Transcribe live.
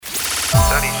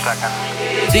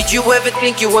Did you ever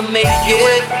think you would make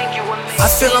it? I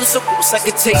feel I'm so close, I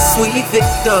could taste sweet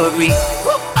victory.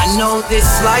 I know this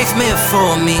life meant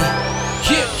for me.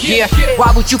 Yeah,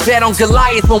 why would you bet on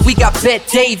Goliath when we got Bet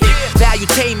David?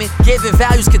 Valuetainment, giving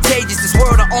value's contagious. This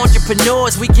world of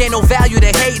entrepreneurs, we get no value to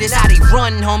haters. How they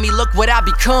run, homie, look what I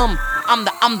become. I'm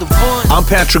the one. I'm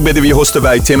Patrick Bet-David, host of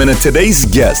Valuetainment,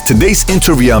 and today's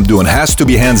interview I'm doing has to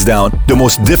be hands down the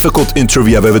most difficult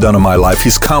interview I've ever done in my life.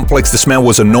 He's complex. This man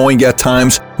was annoying at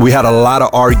times. We had a lot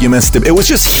of arguments. It was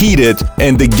just heated.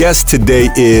 And the guest today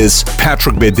is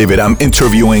Patrick Bet-David. I'm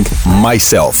interviewing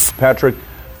myself. Patrick,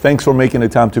 thanks for making the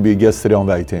time to be a guest today on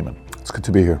Valuetainment. It's good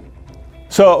to be here.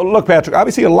 So, look, Patrick,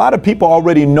 obviously a lot of people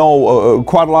already know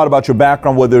quite a lot about your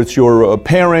background, whether it's your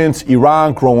parents,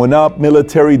 Iran, growing up,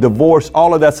 military, divorce,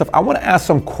 all of that stuff. I want to ask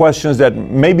some questions that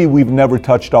maybe we've never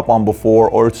touched up on before,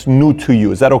 or it's new to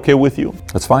you. Is that okay with you?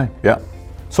 That's fine, yeah.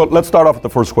 So let's start off with the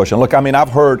first question. Look, I mean, I've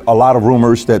heard a lot of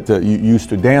rumors that you used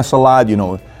to dance a lot,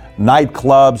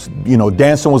 nightclubs,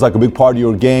 dancing was like a big part of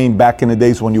your game back in the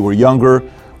days when you were younger.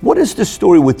 What is the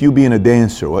story with you being a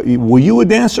dancer? Were you a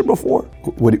dancer before?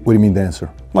 What do you mean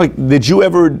dancer? Like, did you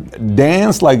ever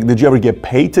dance? Like, did you ever get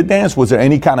paid to dance? Was there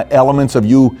any kind of elements of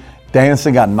you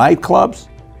dancing at nightclubs?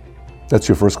 That's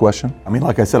your first question? I mean,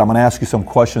 like I said, I'm gonna ask you some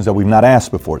questions that we've not asked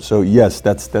before. So yes,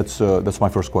 that's my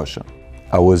first question.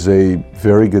 I was a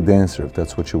very good dancer, if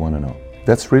that's what you want to know.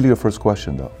 That's really your first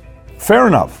question, though. Fair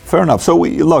enough. So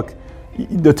look,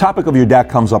 the topic of your dad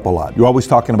comes up a lot. You're always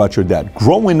talking about your dad.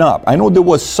 Growing up, I know there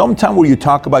was some time where you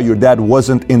talk about your dad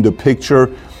wasn't in the picture,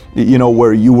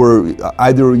 where you were,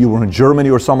 either you were in Germany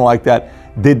or something like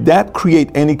that. Did that create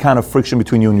any kind of friction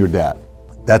between you and your dad?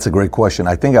 That's a great question.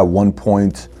 I think at one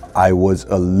point I was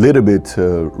a little bit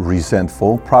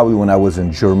resentful, probably when I was in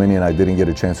Germany and I didn't get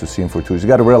a chance to see him for 2 years. You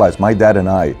got to realize, my dad and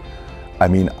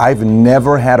I've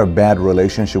never had a bad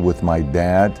relationship with my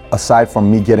dad, aside from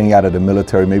me getting out of the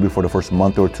military maybe for the first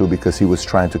month or two because he was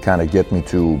trying to kind of get me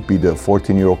to be the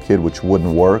 14-year-old kid, which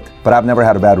wouldn't work. But I've never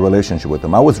had a bad relationship with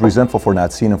him. I was resentful for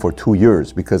not seeing him for 2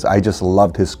 years because I just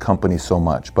loved his company so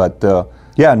much. But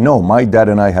my dad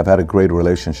and I have had a great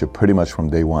relationship pretty much from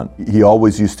day one. He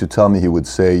always used to tell me, he would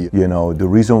say, the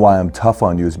reason why I'm tough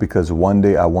on you is because one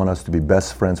day I want us to be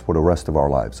best friends for the rest of our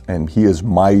lives. And he is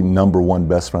my number one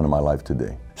best friend in my life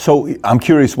today. So I'm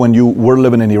curious, when you were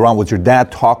living in Iran, was your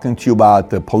dad talking to you about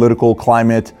the political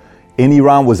climate in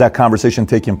Iran? Was that conversation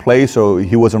taking place, or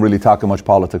he wasn't really talking much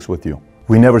politics with you?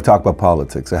 We never talked about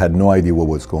politics. I had no idea what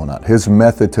was going on. His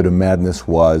method to the madness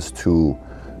was to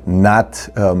not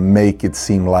make it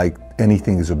seem like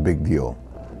anything is a big deal.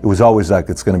 It was always like,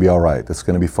 it's going to be all right, it's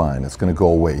going to be fine, it's going to go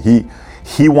away.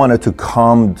 He wanted to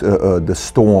calm the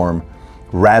storm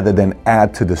rather than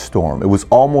add to the storm. It was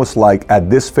almost like, at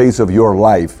this phase of your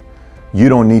life, you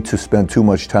don't need to spend too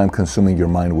much time consuming your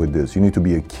mind with this. You need to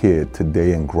be a kid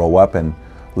today and grow up and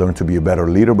learn to be a better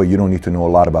leader, but you don't need to know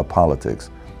a lot about politics.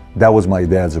 That was my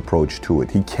dad's approach to it.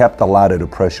 He kept a lot of the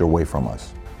pressure away from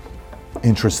us.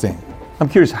 Interesting. I'm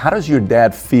curious, how does your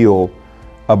dad feel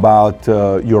about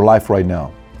your life right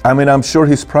now? I mean, I'm sure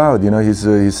he's proud.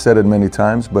 He's said it many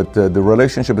times, but the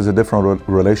relationship is a different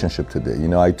relationship today.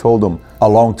 I told him a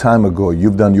long time ago,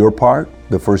 you've done your part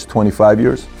the first 25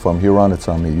 years. From here on, it's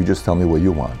on me. You just tell me what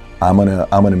you want. I'm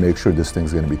gonna make sure this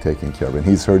thing's gonna be taken care of. And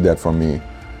he's heard that from me,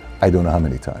 I don't know how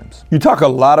many times. You talk a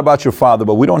lot about your father,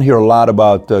 but we don't hear a lot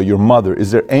about your mother.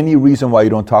 Is there any reason why you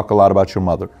don't talk a lot about your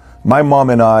mother? My mom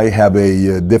and I have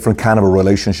a different kind of a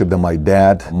relationship than my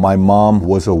dad. My mom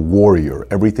was a warrior.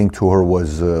 Everything to her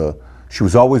was, she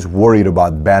was always worried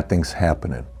about bad things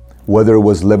happening. Whether it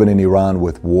was living in Iran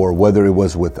with war, whether it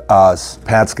was with us,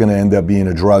 Pat's gonna end up being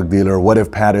a drug dealer. What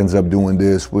if Pat ends up doing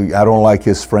this? I don't like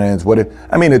his friends.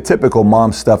 The typical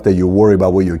mom stuff that you worry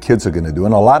about what your kids are gonna do.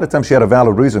 And a lot of times she had a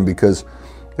valid reason, because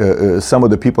some of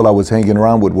the people I was hanging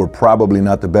around with were probably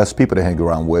not the best people to hang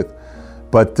around with.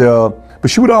 But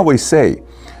she would always say,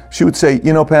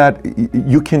 Pat,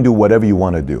 you can do whatever you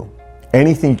want to do.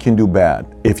 Anything you can do bad.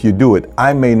 If you do it,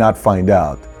 I may not find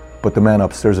out, but the man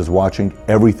upstairs is watching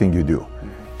everything you do.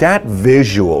 That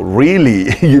visual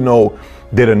really,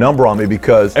 did a number on me,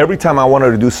 because every time I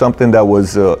wanted to do something that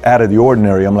was out of the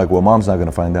ordinary, I'm like, well, mom's not going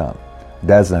to find out.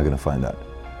 Dad's not going to find out.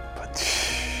 But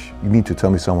you need to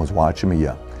tell me someone's watching me?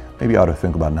 Yeah. Maybe I ought to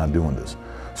think about not doing this.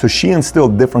 So she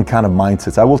instilled different kind of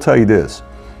mindsets. I will tell you this.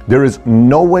 There is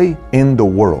no way in the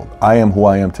world I am who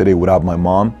I am today without my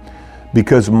mom,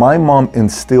 because my mom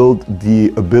instilled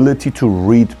the ability to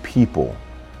read people.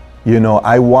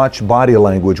 I watch body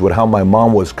language with how my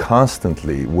mom was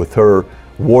constantly with her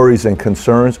worries and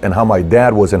concerns, and how my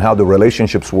dad was and how the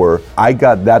relationships were. I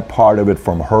got that part of it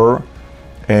from her,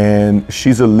 And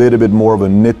she's a little bit more of a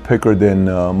nitpicker than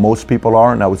most people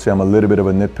are, and I would say I'm a little bit of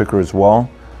a nitpicker as well.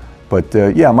 But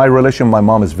yeah, my relation with my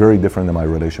mom is very different than my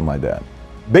relation with my dad.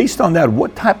 Based on that,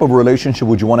 what type of relationship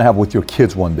would you want to have with your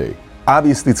kids one day?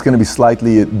 Obviously, it's going to be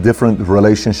slightly a different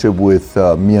relationship with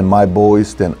me and my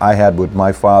boys than I had with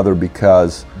my father,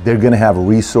 because they're going to have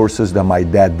resources that my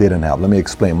dad didn't have. Let me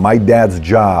explain. My dad's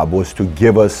job was to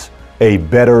give us a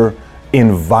better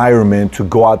environment to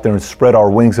go out there and spread our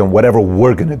wings and whatever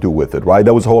we're going to do with it, right?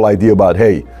 That was the whole idea about,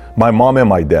 hey, my mom and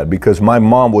my dad, because my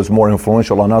mom was more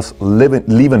influential on us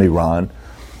leaving Iran.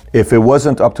 If it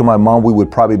wasn't up to my mom, we would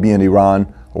probably be in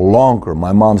Iran longer.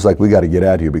 My mom's like, we got to get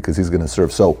out of here because he's going to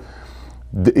serve. So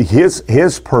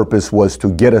his purpose was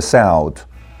to get us out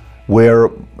where,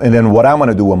 and then what I'm going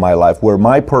to do in my life, where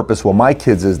my purpose with my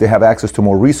kids is they have access to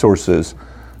more resources.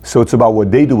 So it's about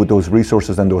what they do with those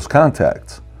resources and those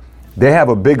contacts. They have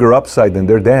a bigger upside than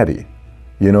their daddy.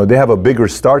 You know, they have a bigger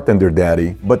start than their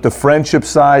daddy. But the friendship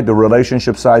side, the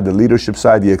relationship side, the leadership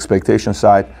side, the expectation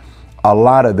side, a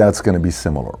lot of that's going to be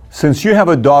similar. Since you have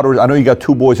a daughter, I know you got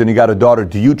 2 boys and you got a daughter,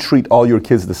 do you treat all your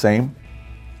kids the same?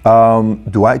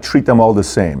 Do I treat them all the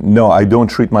same? No, I don't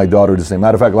treat my daughter the same.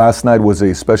 Matter of fact, last night was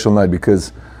a special night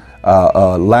because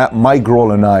my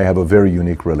girl and I have a very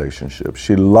unique relationship.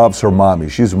 She loves her mommy.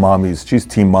 She's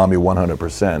team mommy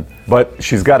 100%. But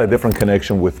she's got a different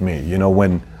connection with me. You know,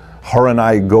 when her and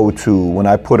I when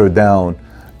I put her down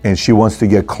and she wants to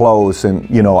get close and,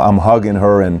 you know, I'm hugging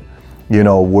her and, you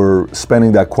know, we're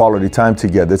spending that quality time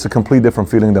together, it's a complete different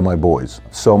feeling than my boys.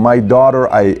 So my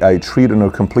daughter, I treat in a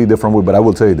complete different way, but I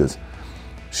will tell you this.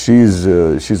 She's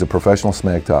a professional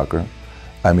smack talker.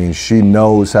 I mean, she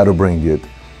knows how to bring it.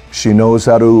 She knows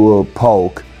how to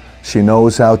poke. She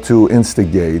knows how to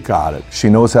instigate. Got it. She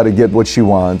knows how to get what she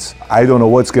wants. I don't know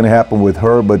what's going to happen with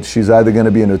her, but she's either going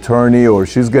to be an attorney or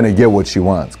she's going to get what she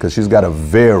wants, because she's got a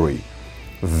very,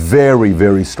 very,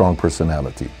 very strong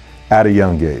personality at a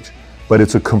young age. But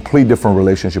it's a complete different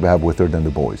relationship I have with her than the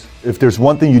boys. If there's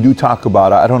one thing you do talk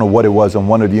about, I don't know what it was on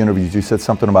one of the interviews, you said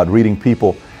something about reading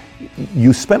people.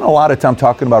 You spend a lot of time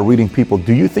talking about reading people.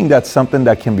 Do you think that's something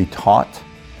that can be taught?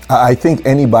 I think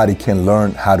anybody can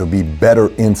learn how to be better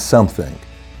in something,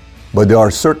 but there are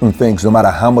certain things, no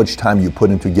matter how much time you put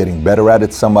into getting better at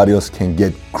it, somebody else can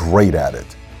get great at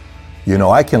it. You know,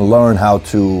 I can learn how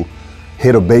to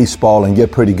hit a baseball and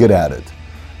get pretty good at it,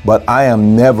 but I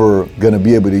am never going to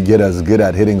be able to get as good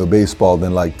at hitting a baseball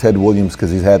than like Ted Williams,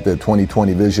 because he's had the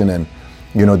 20/20 vision, and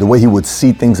you know, the way he would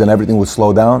see things and everything would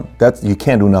slow down. You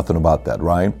can't do nothing about that,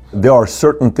 right? There are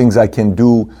certain things I can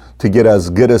do to get as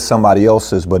good as somebody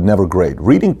else's, but never great.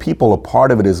 Reading people, a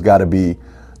part of it has got to be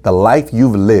the life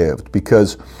you've lived,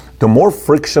 because the more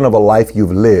friction of a life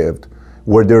you've lived,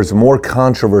 where there's more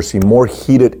controversy, more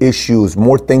heated issues,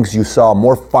 more things you saw,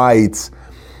 more fights,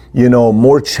 you know,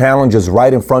 more challenges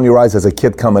right in front of your eyes as a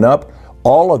kid coming up,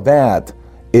 all of that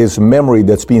is memory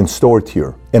that's being stored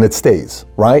here, and it stays,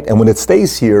 right? And when it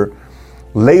stays here,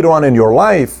 later on in your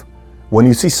life, when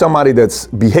you see somebody that's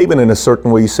behaving in a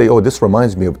certain way, you say, oh, this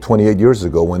reminds me of 28 years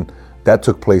ago when that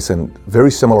took place, and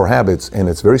very similar habits, and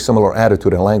it's very similar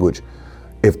attitude and language.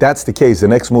 If that's the case, the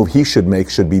next move he should make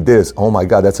should be this. Oh my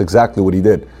God, that's exactly what he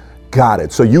did. Got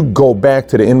it. So you go back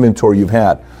to the inventory you've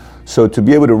had. So to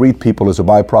be able to read people is a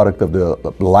byproduct of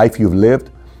the life you've lived,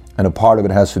 and a part of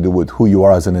it has to do with who you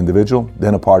are as an individual.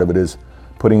 Then a part of it is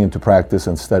putting into practice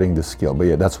and studying the skill. But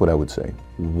yeah, that's what I would say.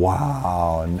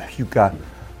 Wow, and you got,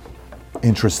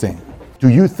 interesting. Do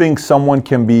you think someone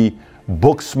can be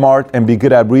book smart and be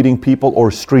good at reading people, or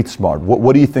street smart?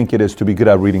 What do you think it is to be good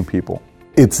at reading people?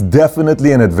 It's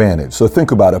definitely an advantage. So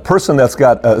think about it. A person that's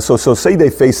got, so say they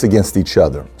face against each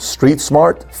other. Street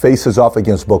smart faces off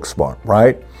against book smart,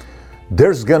 right?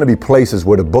 There's gonna be places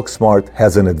where the book smart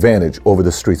has an advantage over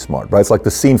the street smart, right? It's like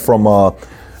the scene from,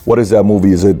 what is that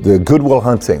movie? Is it the Good Will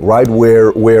Hunting, right?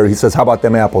 Where he says, how about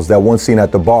them apples? That one scene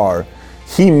at the bar,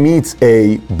 he meets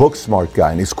a book smart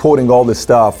guy and he's quoting all this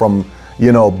stuff from,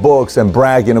 you know, books and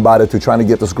bragging about it to trying to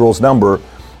get this girl's number.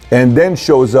 And then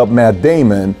shows up Matt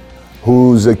Damon,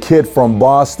 who's a kid from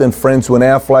Boston, friends with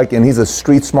Affleck, and he's a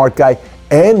street smart guy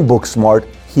and book smart.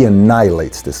 He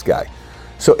annihilates this guy.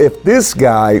 So if this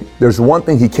guy, there's one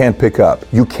thing he can't pick up.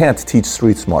 You can't teach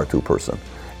street smart to a person.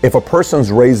 If a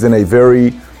person's raised in a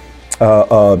very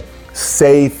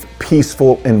safe,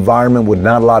 peaceful environment with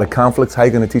not a lot of conflicts, how are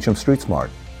you going to teach him street smart?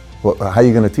 Well, how are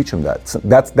you going to teach him that?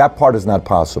 That part is not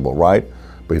possible, right?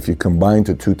 But if you combine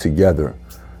the two together,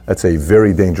 that's a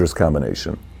very dangerous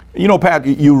combination. You know, Pat,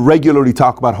 you regularly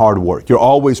talk about hard work. You're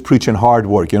always preaching hard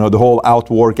work. You know, the whole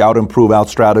outwork, out-improve,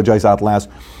 out-strategize, outlast.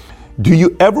 Do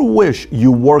you ever wish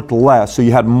you worked less so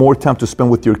you had more time to spend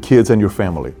with your kids and your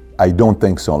family? I don't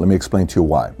think so. Let me explain to you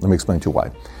why.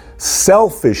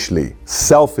 Selfishly,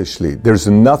 there's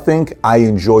nothing I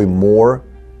enjoy more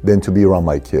than to be around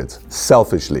my kids.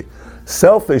 Selfishly,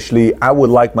 I would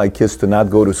like my kids to not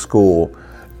go to school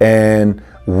and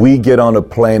we get on a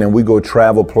plane and we go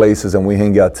travel places and we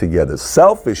hang out together.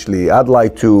 Selfishly, I'd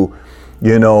like to,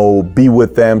 be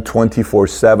with them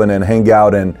 24/7 and hang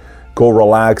out and go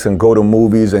relax and go to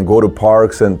movies and go to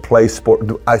parks and play sport.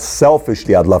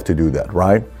 Selfishly, I'd love to do that,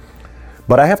 right?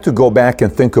 But I have to go back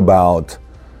and think about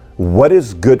what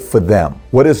is good for them,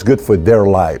 what is good for their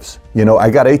lives. I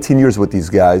got 18 years with these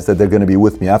guys that they're going to be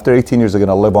with me. After 18 years, they're going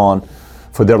to live on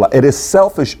for their life. It is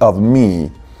selfish of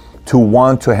me to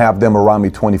want to have them around me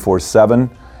 24/7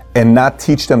 and not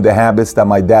teach them the habits that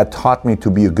my dad taught me to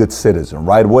be a good citizen,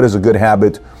 right? What is a good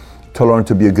habit to learn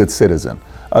to be a good citizen?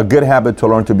 A good habit to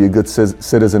learn to be a good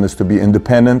citizen is to be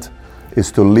independent, is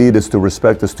to lead, is to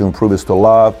respect, is to improve, is to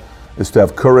love, is to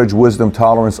have courage, wisdom,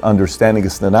 tolerance, understanding,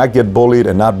 is to not get bullied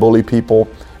and not bully people.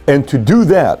 And to do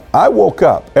that, I woke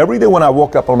up. Every day when I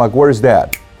woke up, I'm like, where's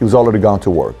Dad? He was already gone to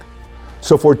work.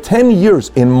 So for 10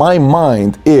 years in my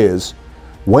mind is,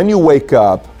 when you wake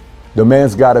up, the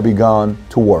man's got to be gone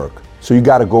to work. So you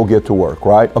got to go get to work,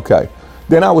 right? Okay.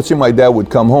 Then I would see my dad would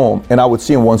come home and I would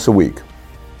see him once a week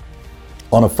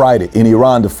on a Friday. In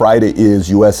Iran, the Friday is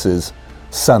US's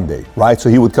Sunday, right? So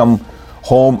he would come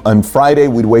home on Friday.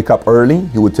 We'd wake up early.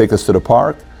 He would take us to the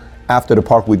park. After the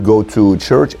park, we'd go to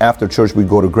church. After church, we'd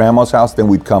go to grandma's house. Then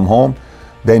we'd come home.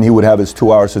 Then he would have his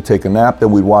 2 hours to take a nap.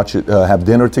 Then we'd have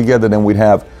dinner together. Then we'd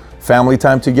have family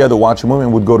time together, watch a movie,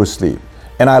 and we'd go to sleep.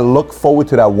 And I look forward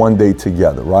to that one day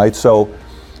together, right? So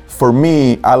for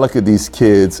me, I look at these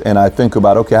kids and I think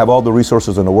about, okay, I have all the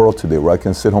resources in the world today where I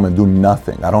can sit home and do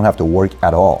nothing. I don't have to work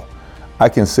at all. I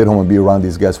can sit home and be around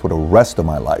these guys for the rest of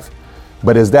my life.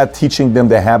 But is that teaching them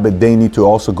the habit they need to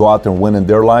also go out there and win in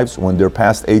their lives when they're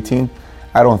past 18?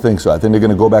 I don't think so. I think they're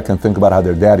going to go back and think about how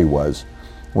their daddy was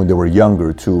when they were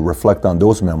younger, to reflect on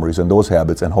those memories and those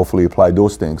habits and hopefully apply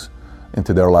those things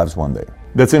into their lives one day.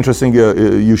 That's interesting,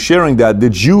 you sharing that.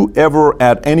 Did you ever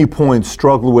at any point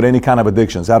struggle with any kind of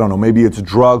addictions? I don't know, maybe it's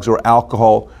drugs or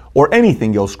alcohol or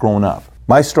anything else growing up.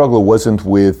 My struggle wasn't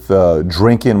with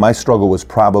drinking. My struggle was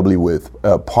probably with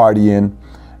partying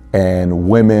and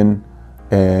women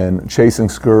and chasing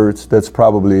skirts. That's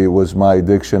probably was my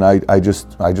addiction. I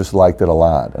just liked it a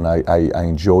lot, and I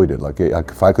enjoyed it. Like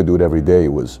if I could do it every day,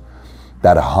 it was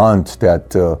that hunt,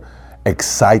 that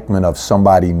excitement of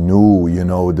somebody new,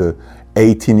 the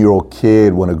 18-year-old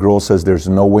kid when a girl says there's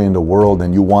no way in the world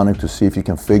and you wanting to see if you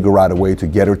can figure out a way to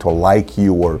get her to like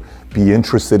you or be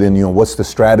interested in you, and what's the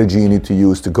strategy you need to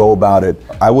use to go about it.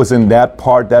 I was in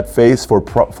that phase for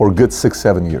a good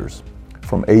 6-7 years.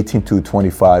 From 18 to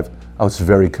 25, I was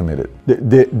very committed.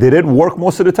 Did it work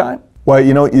most of the time? Well,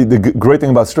 the great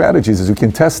thing about strategies is you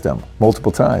can test them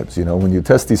multiple times. When you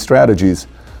test these strategies,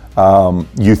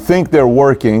 you think they're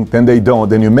working, then they don't,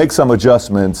 then you make some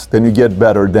adjustments, then you get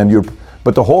better,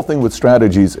 but the whole thing with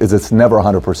strategies is it's never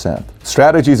 100%.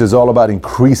 Strategies is all about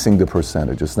increasing the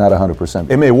percentage. It's not 100%.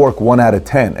 It may work 1 out of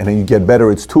 10, and then you get better,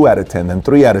 it's 2 out of 10, then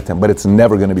 3 out of 10, but it's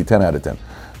never going to be 10 out of 10.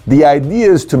 The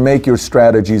idea is to make your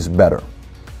strategies better.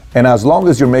 And as long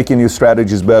as you're making your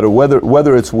strategies better,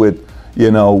 whether it's with,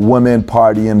 women,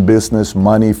 partying, business,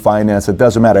 money, finance, it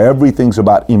doesn't matter. Everything's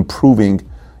about improving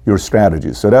your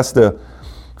strategies. So that's the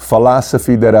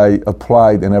philosophy that I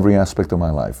applied in every aspect of my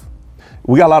life.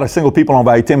 We got a lot of single people on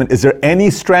Valuetainment. Is there any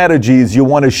strategies you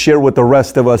want to share with the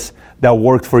rest of us that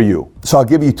worked for you? So I'll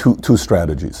give you two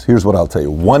strategies. Here's what I'll tell you.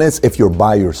 One is if you're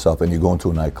by yourself and you go into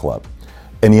a nightclub.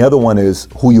 And the other one is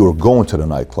who you're going to the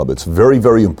nightclub. It's very,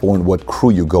 very important what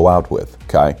crew you go out with,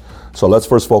 okay? So let's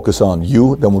first focus on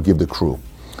you, then we'll give the crew.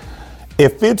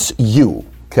 If it's you,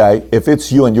 okay, if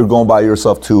it's you and you're going by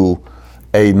yourself to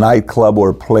a nightclub or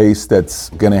a place that's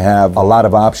going to have a lot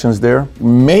of options there,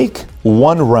 make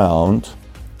one round,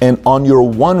 and on your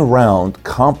one round,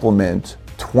 compliment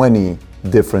 20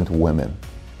 different women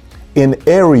in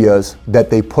areas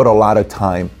that they put a lot of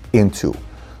time into.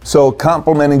 So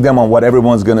complimenting them on what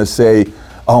everyone's going to say,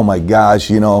 oh my gosh,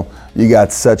 you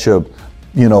got such a,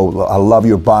 I love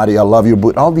your body, I love your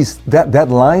booty, all these, that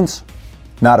lines,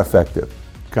 not effective.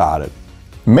 Got it.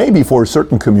 Maybe for a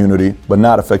certain community, but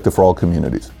not effective for all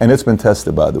communities. And it's been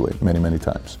tested, by the way, many, many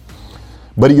times.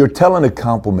 But you're telling a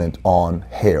compliment on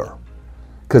hair,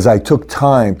 because I took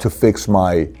time to fix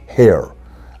my hair.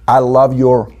 I love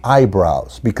your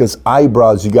eyebrows, because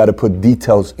eyebrows, you got to put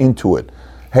details into it.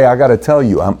 Hey, I got to tell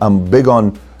you, I'm big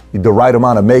on the right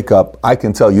amount of makeup. I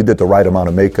can tell you did the right amount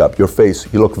of makeup. Your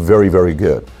face, you look very, very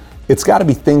good. It's got to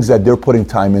be things that they're putting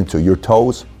time into. Your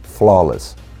toes,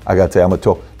 flawless. I got to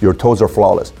tell you, your toes are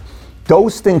flawless.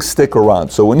 Those things stick around.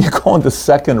 So when you go in the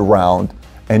second round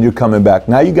and you're coming back,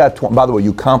 now you got, by the way,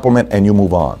 you compliment and you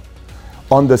move on.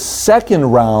 On the second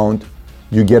round,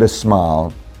 you get a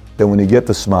smile. Then when you get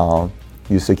the smile,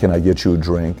 you say, can I get you a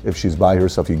drink? If she's by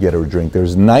herself, you get her a drink.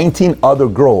 There's 19 other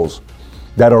girls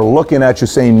that are looking at you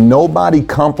saying nobody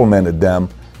complimented them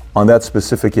on that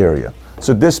specific area.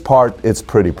 So this part, it's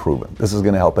pretty proven. This is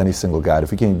gonna help any single guy.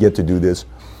 If you can get to do this,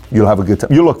 you'll have a good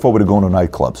time. You look forward to going to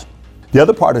nightclubs. The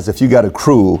other part is if you got a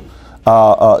crew,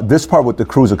 this part with the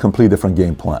crew is a completely different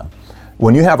game plan.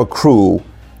 When you have a crew,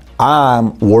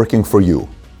 I'm working for you.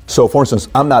 So for instance,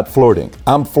 I'm not flirting.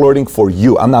 I'm flirting for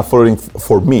you. I'm not flirting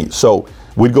for me. So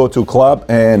we'd go to a club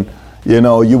and,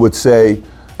 you would say,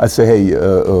 I'd say, hey,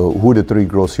 who are the 3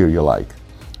 girls here you like?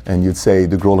 And you'd say,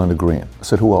 the girl in the green. I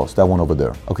said, who else? That one over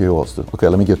there. Okay, who else? Okay,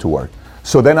 let me get to work.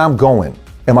 So then I'm going.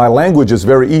 And my language is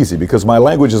very easy because my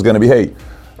language is going to be, hey,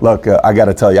 look, I got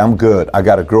to tell you, I'm good. I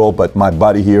got a girl, but my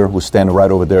buddy here who's standing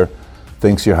right over there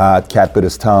thinks you're hot, cat bit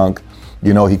his tongue.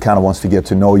 He kind of wants to get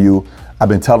to know you. I've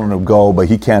been telling him to go, but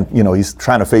he can't, he's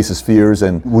trying to face his fears.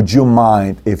 And would you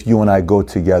mind if you and I go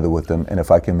together with him and if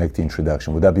I can make the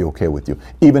introduction? Would that be okay with you?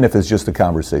 Even if it's just a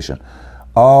conversation.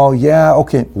 Oh, yeah,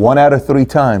 okay. 1 out of 3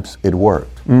 times it worked.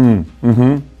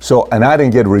 So, and I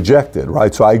didn't get rejected,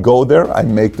 right? So I go there, I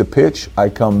make the pitch, I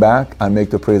come back, I make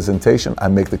the presentation, I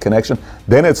make the connection.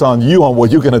 Then it's on you on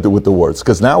what you're going to do with the words,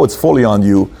 because now it's fully on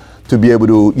you to be able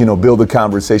to, build a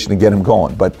conversation and get him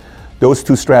going. But those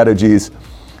 2 strategies,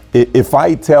 if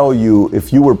I tell you,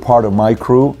 if you were part of my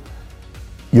crew,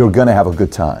 you're going to have a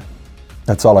good time.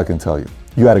 That's all I can tell you.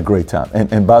 You had a great time.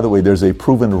 And by the way, there's a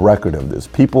proven record of this.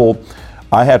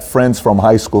 I had friends from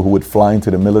high school who would fly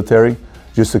into the military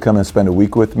just to come and spend a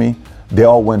week with me. They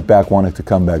all went back wanting to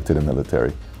come back to the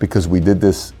military because we did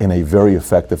this in a very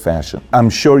effective fashion. I'm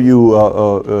sure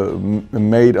you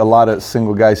made a lot of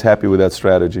single guys happy with that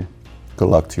strategy. Good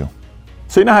luck to you.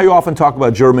 So you know how you often talk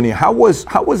about Germany. How was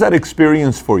that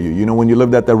experience for you? When you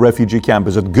lived at the refugee camp,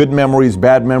 is it good memories,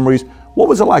 bad memories? What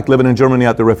was it like living in Germany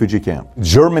at the refugee camp?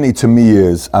 Germany to me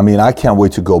is, I can't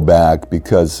wait to go back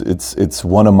because it's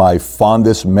one of my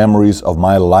fondest memories of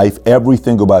my life.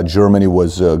 Everything about Germany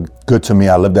was good to me.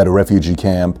 I lived at a refugee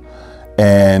camp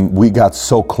and we got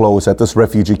so close at this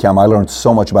refugee camp. I learned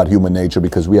so much about human nature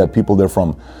because we had people there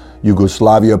from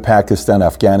Yugoslavia, Pakistan,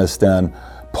 Afghanistan,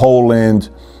 Poland,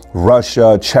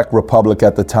 Russia, Czech Republic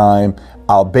at the time,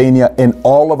 Albania, and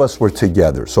all of us were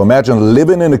together. So imagine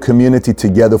living in a community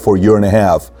together for a year and a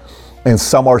half, and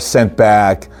some are sent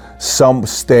back, some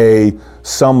stay,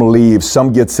 some leave,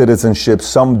 some get citizenship,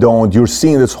 some don't. You're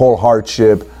seeing this whole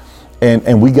hardship,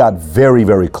 and we got very,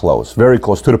 very close,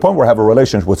 to the point where I have a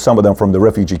relationship with some of them from the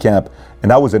refugee camp,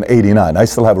 and that was in '89. I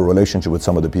still have a relationship with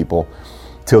some of the people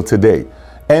till today.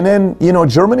 And then,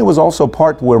 Germany was also a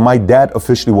part where my dad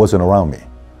officially wasn't around me.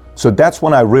 So that's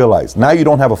when I realized, now you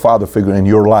don't have a father figure in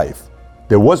your life.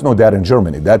 There was no dad in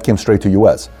Germany. Dad came straight to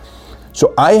US.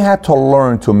 So I had to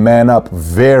learn to man up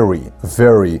very,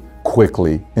 very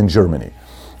quickly in Germany.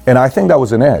 And I think that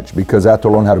was an edge because I had to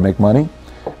learn how to make money.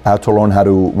 I had to learn how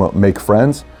to make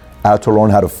friends. I had to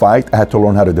learn how to fight. I had to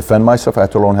learn how to defend myself. I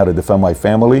had to learn how to defend my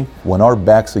family. When our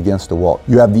back's against the wall,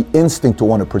 you have the instinct to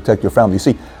want to protect your family. You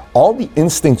see, all the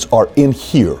instincts are in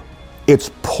here.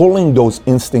 It's pulling those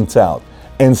instincts out.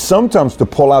 And sometimes to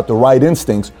pull out the right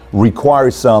instincts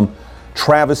requires some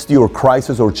travesty or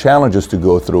crisis or challenges to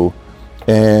go through.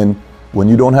 And when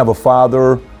you don't have a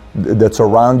father that's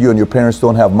around you and your parents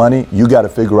don't have money, you got to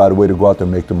figure out a way to go out there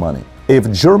and make the money.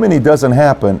 If Germany doesn't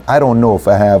happen, I don't know if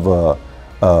I have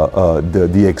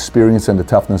the experience and the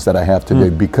toughness that I have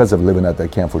today because of living at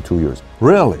that camp for 2 years.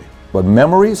 Really? But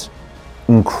memories,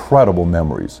 incredible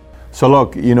memories. So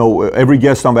look, every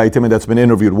guest on Vitamin that's been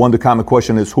interviewed, the common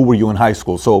question is, who were you in high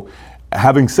school? So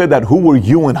having said that, who were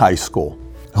you in high school?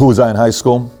 Who was I in high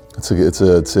school? It's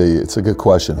a good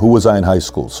question. Who was I in high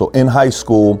school? So in high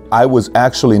school, I was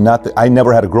actually I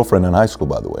never had a girlfriend in high school,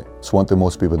 by the way. It's one thing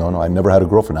most people don't know. I never had a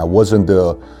girlfriend. I wasn't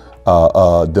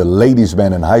the ladies'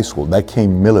 man in high school. That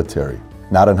came military,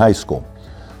 not in high school.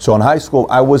 So in high school,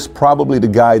 I was probably the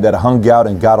guy that hung out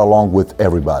and got along with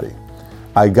everybody.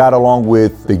 I got along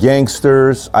with the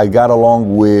gangsters. I got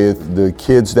along with the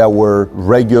kids that were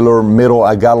regular, middle.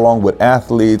 I got along with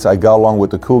athletes. I got along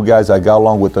with the cool guys. I got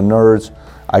along with the nerds.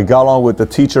 I got along with the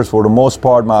teachers for the most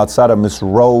part, outside of Miss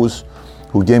Rose,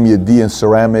 who gave me a D in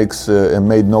ceramics. It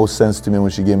made no sense to me when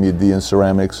she gave me a D in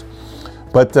ceramics.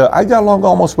 But I got along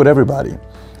almost with everybody.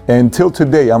 And till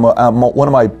today, I'm one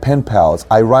of my pen pals.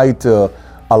 I write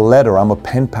a letter. I'm a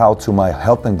pen pal to my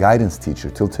health and guidance teacher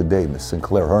till today, Miss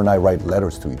Sinclair. Her and I write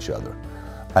letters to each other.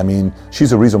 I mean, she's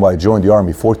the reason why I joined the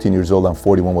Army. 14 years old, I'm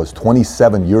 41, was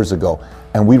 27 years ago.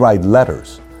 And we write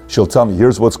letters. She'll tell me,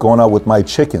 here's what's going on with my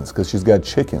chickens, because she's got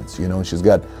chickens, you know,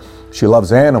 and she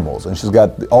loves animals, and she's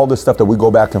got all this stuff that we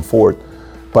go back and forth.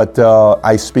 But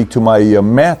I speak to my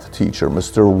math teacher,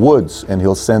 Mr. Woods, and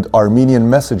he'll send Armenian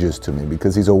messages to me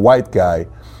because he's a white guy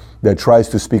that tries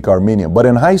to speak Armenian. But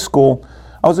in high school,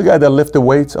 I was a guy that lifted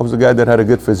weights. I was a guy that had a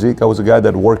good physique. I was a guy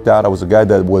that worked out. I was a guy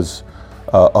that was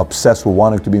obsessed with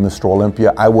wanting to be Mr.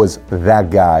 Olympia. I was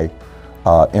that guy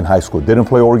in high school. Didn't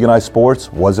play organized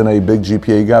sports. Wasn't a big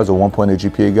GPA guy. I was a 1.8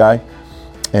 GPA guy.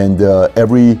 And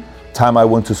every time I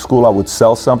went to school, I would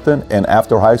sell something. And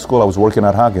after high school, I was working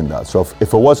at Haagen-Dazs. So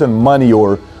if it wasn't money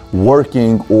or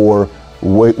working or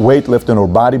weightlifting or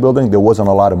bodybuilding, there wasn't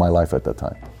a lot in my life at that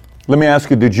time. Let me ask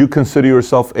you, did you consider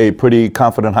yourself a pretty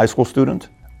confident high school student?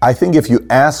 I think if you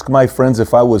ask my friends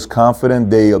if I was confident,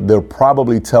 they'll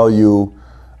probably tell you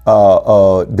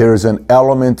there's an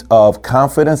element of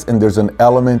confidence and there's an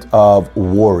element of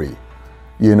worry.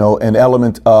 You know, an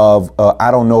element of, I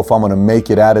don't know if I'm going to make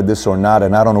it out of this or not,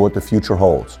 and I don't know what the future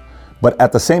holds. But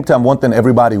at the same time, one thing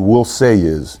everybody will say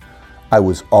is, I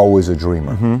was always a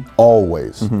dreamer.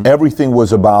 Always. Everything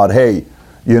was about, hey,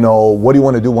 you know, what do you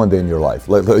want to do one day in your life?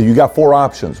 You got 4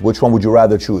 options. Which one would you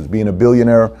rather choose? Being a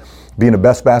billionaire, being the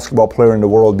best basketball player in the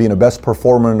world, being the best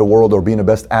performer in the world, or being the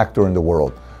best actor in the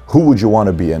world? Who would you want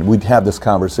to be? And we'd have this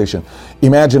conversation.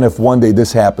 Imagine if one day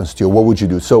this happens to you, what would you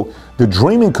do? So the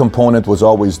dreaming component was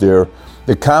always there.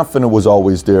 The confidence was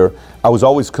always there. I was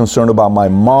always concerned about my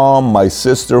mom, my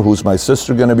sister, who's my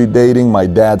sister going to be dating, my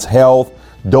dad's health.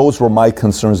 Those were my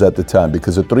concerns at the time,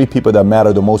 because the 3 people that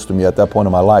mattered the most to me at that point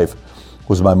in my life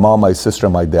was my mom, my sister,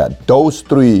 and my dad. Those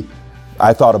 3,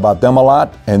 I thought about them a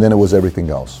lot, and then it was everything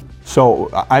else. So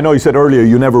I know you said earlier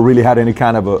you never really had any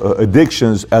kind of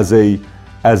addictions as a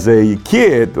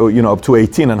kid, or, you know, up to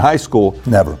 18 in high school.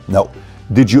 Never, no.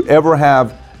 Did you ever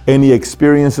have any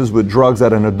experiences with drugs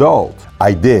as an adult?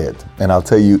 I did, and I'll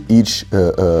tell you each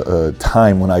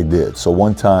time when I did. So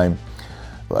one time,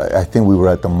 I think we were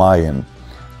at the Mayan,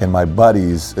 and my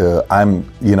buddies, I'm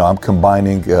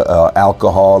combining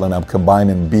alcohol and I'm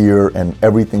combining beer and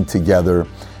everything together,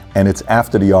 and it's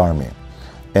after the Army.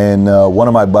 And one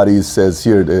of my buddies says,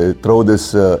 here, throw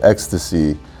this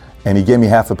ecstasy. And he gave me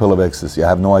half a pill of ecstasy. I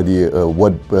have no idea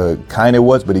what kind it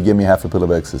was, but he gave me half a pill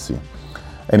of ecstasy.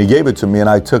 And he gave it to me, and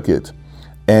I took it.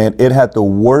 And it had the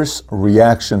worst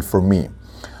reaction for me.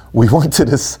 We went to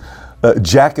this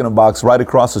Jack in the Box right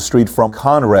across the street from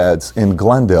Conrad's in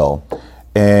Glendale,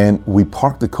 and we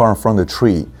parked the car in front of the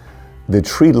tree. The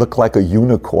tree looked like a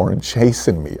unicorn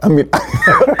chasing me. I mean,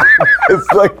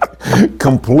 it's like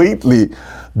completely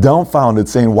dumbfounded,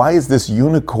 saying, why is this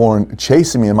unicorn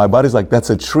chasing me? And my buddy's like, that's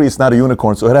a tree, it's not a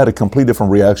unicorn. So it had a complete different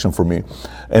reaction for me.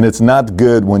 And it's not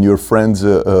good when your friends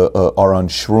are on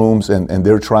shrooms and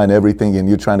they're trying everything and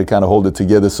you're trying to kind of hold it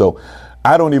together. So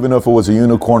I don't even know if it was a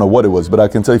unicorn or what it was, but I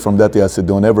can tell you from that day, I said,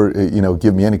 don't ever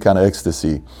give me any kind of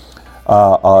ecstasy.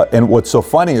 And what's so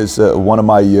funny is one of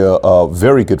my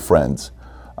very good friends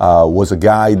was a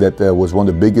guy that was one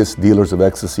of the biggest dealers of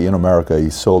ecstasy in America. He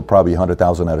sold probably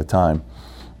 100,000 at a time.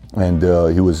 And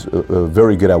he was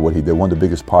very good at what he did, one of the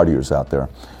biggest partiers out there.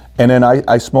 And then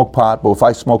I smoked pot, but if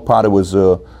I smoked pot, it was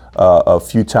a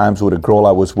few times with a girl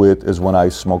I was with is when I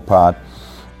smoked pot.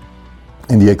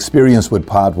 And the experience with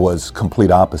pot was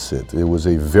complete opposite. It was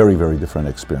a very, very different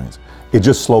experience. It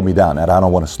just slowed me down, and I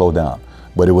don't want to slow down.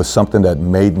 But it was something that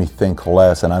made me think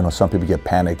less, and I know some people get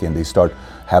panicked and they start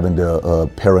having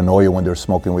the paranoia when they're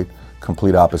smoking weed.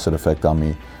 Complete opposite effect on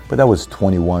me. But that was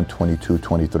 21, 22,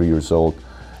 23 years old.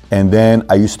 And then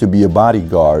I used to be a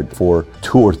bodyguard for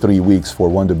 2 or 3 weeks for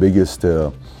one of the biggest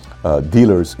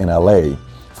dealers in LA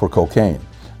for cocaine.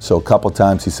 So a couple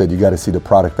times he said, you got to see the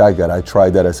product I got. I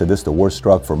tried that. I said, this is the worst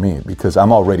drug for me because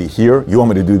I'm already here. You want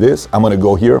me to do this? I'm going to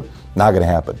go here. Not going to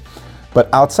happen. But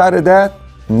outside of that,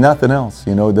 nothing else.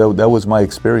 You know, that was my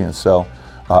experience. So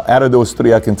out of those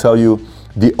 3, I can tell you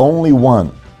the only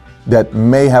one that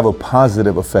may have a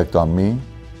positive effect on me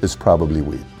is probably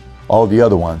weed. All the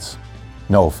other ones,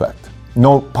 no effect.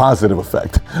 No positive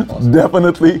effect. Awesome.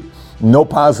 Definitely no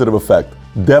positive effect.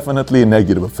 Definitely a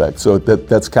negative effect. So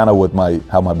that's kind of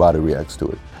how my body reacts to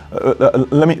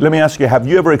it. Let me ask you, have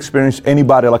you ever experienced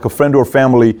anybody, like a friend or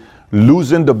family,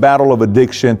 losing the battle of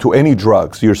addiction to any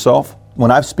drugs yourself? When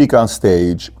I speak on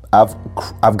stage,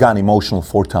 I've gotten emotional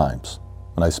 4 times.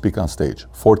 When I speak on stage,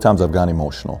 4 times I've gotten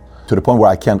emotional, to the point where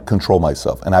I can't control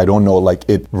myself. And I don't know, like,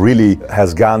 it really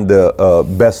has gotten the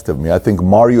best of me. I think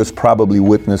Mario has probably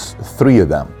witnessed 3 of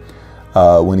them.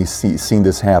 when he's seen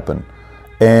this happen.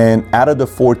 And out of the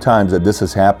 4 times that this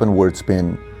has happened where it's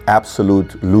been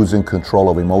absolute losing control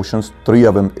of emotions, 3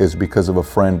 of them is because of a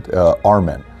friend,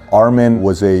 Armin. Armin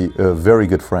was a very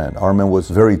good friend. Armin was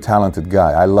a very talented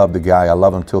guy. I love the guy. I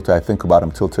love him till today. I think about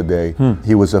him till today.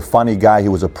 He was a funny guy. He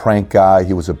was a prank guy.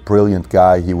 He was a brilliant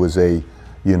guy. He was a,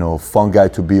 fun guy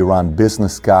to be around,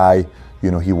 business guy.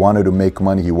 He wanted to make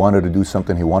money. He wanted to do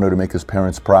something. He wanted to make his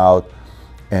parents proud.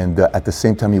 And at the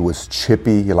same time, he was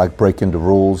chippy. He liked breaking the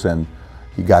rules. And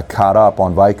he got caught up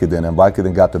on Vicodin, and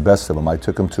Vicodin got the best of him. I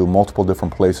took him to multiple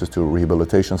different places, to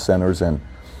rehabilitation centers, and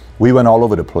we went all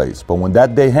over the place. But when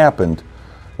that day happened,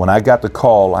 when I got the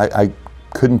call, I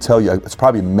couldn't tell you, it's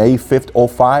probably May 5th,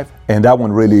 05, and that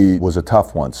one really was a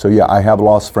tough one. So yeah, I have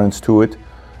lost friends to it,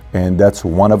 and that's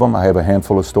one of them. I have a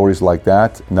handful of stories like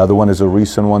that. Another one is a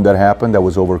recent one that happened that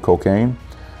was over cocaine,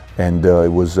 and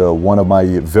it was one of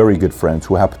my very good friends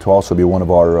who happened to also be one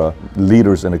of our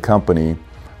leaders in the company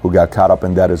who got caught up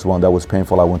in that as well. That was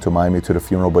painful. I went to Miami to the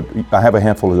funeral, but I have a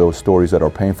handful of those stories that are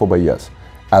painful, but yes,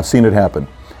 I've seen it happen.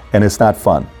 And it's not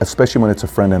fun, especially when it's a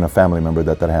friend and a family member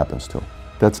that happens to.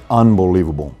 That's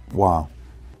unbelievable. Wow.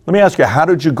 Let me ask you, how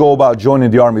did you go about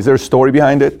joining the Army? Is there a story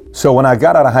behind it? So when I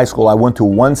got out of high school, I went to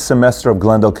 1 semester of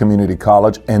Glendale Community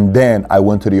College, and then I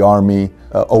went to the Army.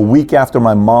 A week after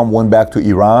my mom went back to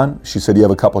Iran, she said, you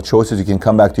have a couple of choices. You can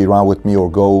come back to Iran with me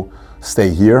or go stay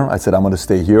here. I said, I'm gonna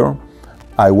stay here.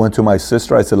 I went to my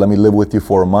sister. I said, let me live with you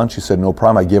for a month. She said, no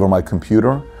problem. I gave her my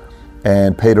computer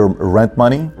and paid her rent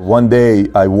money. One day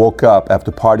I woke up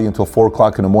after partying until 4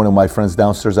 o'clock in the morning with my friends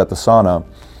downstairs at the sauna,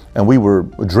 and we were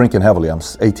drinking heavily. I'm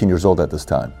 18 years old at this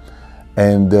time.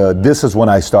 And this is when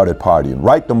I started partying.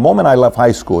 Right the moment I left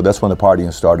high school, that's when the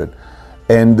partying started.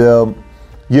 And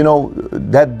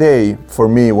that day for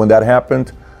me, when that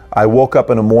happened, I woke up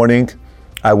in the morning,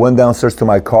 I went downstairs to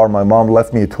my car. My mom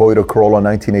left me a Toyota Corolla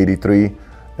 1983,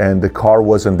 and the car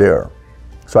wasn't there.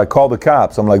 So I called the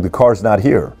cops. I'm like, the car's not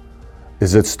here.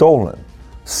 Is it stolen?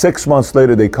 6 months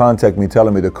later, they contact me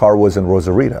telling me the car was in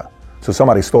Rosarita. So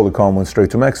somebody stole the car and went straight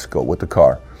to Mexico with the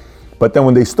car. But then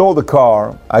when they stole the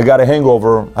car, I got a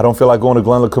hangover. I don't feel like going to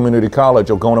Glendale Community College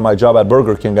or going to my job at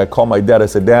Burger King. I called my dad. I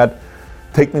said, Dad,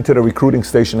 take me to the recruiting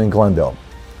station in Glendale.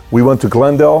 We went to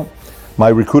Glendale. My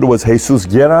recruiter was Jesus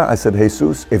Guerra. I said,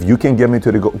 Jesus, if you can get me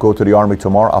to go to the Army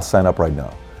tomorrow, I'll sign up right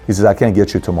now. He says, I can't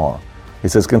get you tomorrow. He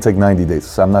says, it's going to take 90 days.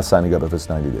 So I'm not signing up if it's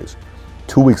 90 days.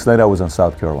 2 weeks later, I was in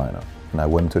South Carolina, and I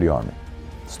went into the Army.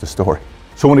 It's the story.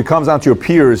 So when it comes down to your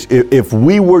peers, if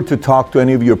we were to talk to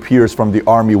any of your peers from the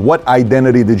Army, what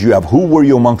identity did you have? Who were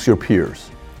you amongst your peers?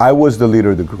 I was the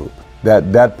leader of the group.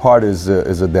 That part is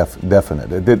a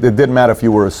definite. It didn't matter if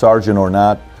you were a sergeant or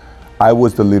not. I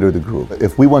was the leader of the group.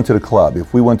 If we went to the club,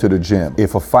 if we went to the gym,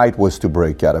 if a fight was to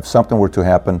break out, if something were to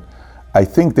happen, I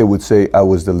think they would say I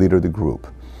was the leader of the group.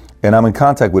 And I'm in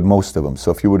contact with most of them,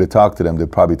 so if you were to talk to them,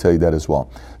 they'd probably tell you that as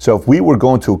well. So if we were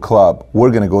going to a club,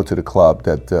 we're going to go to the club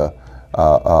that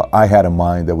I had in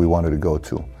mind that we wanted to go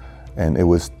to. And it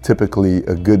was typically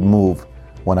a good move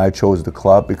when I chose the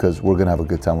club, because we're going to have a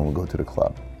good time when we go to the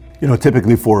club. You know,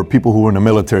 typically for people who are in the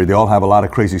military, they all have a lot of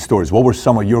crazy stories. What were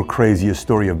some of your craziest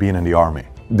story of being in the Army?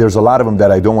 There's a lot of them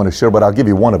that I don't want to share, but I'll give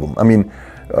you one of them. I mean,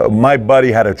 my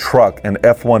buddy had a truck, an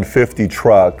F-150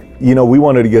 truck. You know, we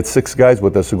wanted to get 6 guys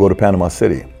with us to go to Panama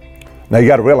City. Now you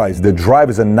got to realize the drive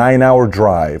is a 9-hour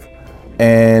drive,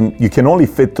 and you can only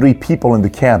fit 3 people in the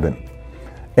cabin.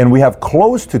 And we have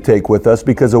clothes to take with us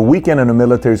because a weekend in the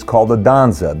military is called a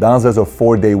Danza. Danza is a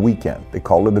 4-day weekend. They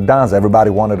call it the Danza. Everybody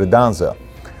wanted a Danza.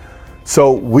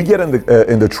 So we get in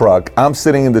the truck. I'm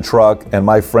sitting in the truck, and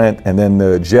my friend, and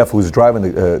then Jeff, who's driving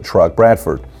the truck,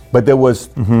 Bradford. But there was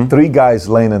 3 guys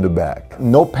laying in the back.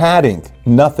 No padding,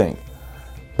 nothing.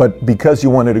 But because you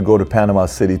wanted to go to Panama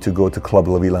City to go to Club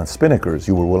La Vila and Spinnakers,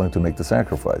 you were willing to make the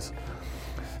sacrifice.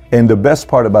 And the best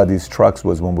part about these trucks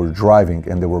was when we're driving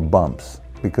and there were bumps.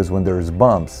 Because when there's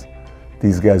bumps,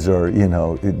 these guys are, you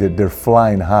know, they're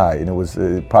flying high. And it was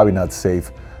probably not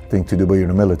safe thing to do, but you're in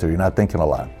the military, you're not thinking a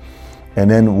lot. And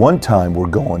then one time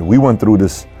we went through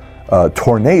this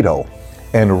tornado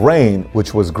and rain,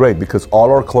 which was great because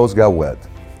all our clothes got wet.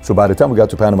 So by the time we got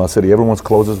to Panama City, everyone's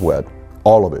clothes is wet,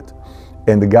 all of it.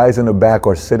 And the guys in the back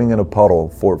are sitting in a puddle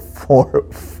for 4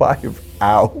 or 5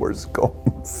 hours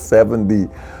going 70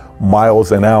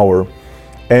 miles an hour.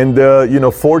 And,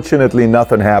 fortunately,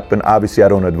 nothing happened. Obviously, I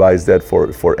don't advise that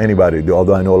for anybody to do,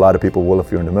 although I know a lot of people will if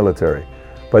you're in the military.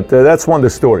 But that's one of the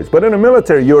stories. But in the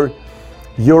military,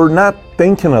 you're not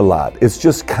thinking a lot. It's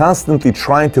just constantly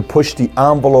trying to push the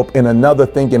envelope in another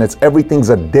thing, and everything's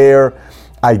a dare.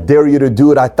 I dare you to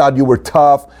do it. I thought you were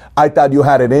tough. I thought you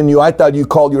had it in you. I thought you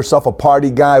called yourself a party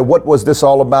guy. What was this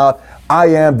all about? I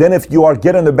am. Then if you are,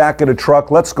 get in the back of the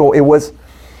truck. Let's go.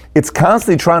 It's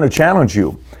constantly trying to challenge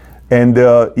you. And,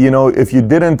 if you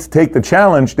didn't take the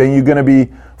challenge, then you're going to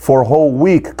be for a whole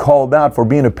week called out for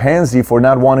being a pansy, for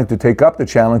not wanting to take up the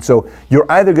challenge. So you're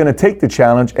either going to take the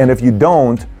challenge, and if you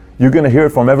don't, you're going to hear it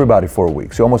from everybody for a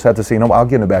week. So you almost have to say, I'll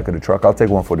get in the back of the truck. I'll take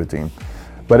one for the team.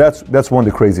 But that's one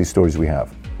of the crazy stories we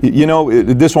have.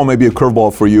 This one may be a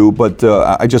curveball for you, but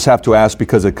I just have to ask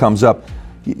because it comes up.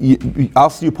 I'll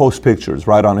see you post pictures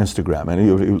right on Instagram, and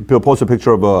you'll post a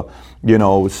picture of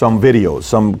some videos,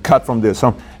 some cut from this,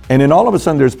 and then all of a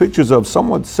sudden there's pictures of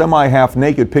somewhat semi-half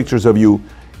naked pictures of you.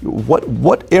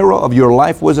 What era of your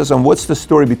life was this, and what's the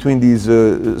story between these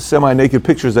semi-naked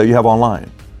pictures that you have online?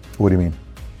 What do you mean?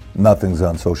 Nothing's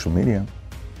on social media.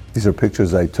 These are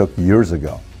pictures I took years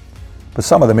ago. But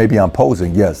some of them maybe I'm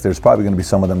posing. Yes, there's probably going to be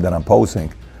some of them that I'm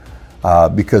posing.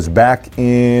 Because back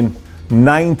in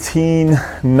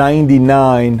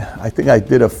 1999, I think I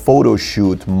did a photo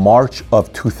shoot March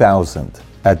of 2000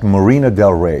 at Marina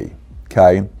Del Rey,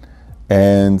 okay?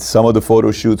 And some of the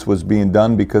photo shoots was being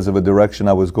done because of a direction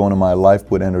I was going in my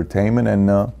life with entertainment,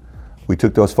 and we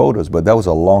took those photos, but that was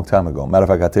a long time ago. Matter of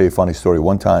fact, I'll tell you a funny story.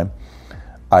 One time,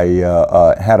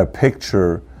 I had a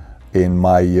picture in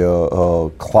my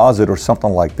closet or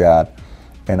something like that,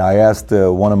 and I asked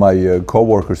one of my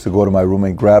coworkers to go to my room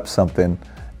and grab something,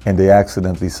 and they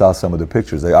accidentally saw some of the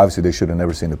pictures. They should have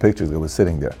never seen the pictures. They were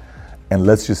sitting there, and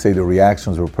let's just say the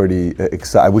reactions were pretty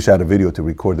exciting. I wish I had a video to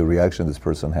record the reaction this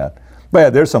person had. But yeah,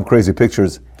 there's some crazy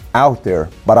pictures out there,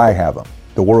 but I have them.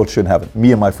 The world shouldn't have it.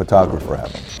 Me and my photographer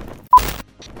have them.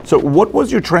 So what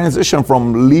was your transition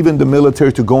from leaving the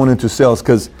military to going into sales?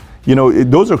 Because,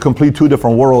 those are complete two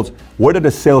different worlds. Where did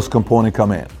the sales component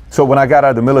come in? So when I got out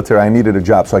of the military, I needed a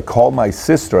job. So I called my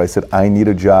sister. I said, I need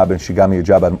a job. And she got me a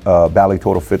job at Bally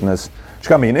Total Fitness. She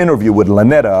got me an interview with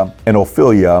Lanetta and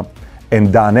Ophelia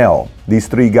and Donnell. These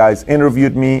three guys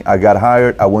interviewed me. I got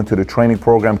hired. I went to the training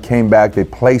program, came back. They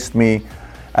placed me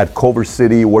at Culver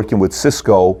City working with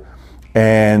Cisco.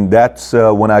 And that's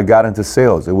when I got into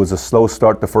sales. It was a slow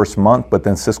start the first month, but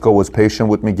then Cisco was patient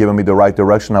with me, giving me the right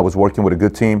direction. I was working with a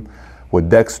good team with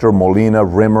Dexter, Molina,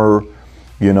 Rimmer,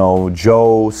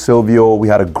 Joe, Silvio. We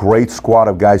had a great squad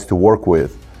of guys to work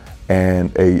with.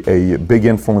 And a big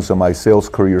influence on my sales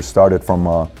career started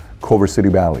from Culver City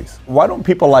Bally's. Why don't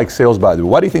people like sales, by the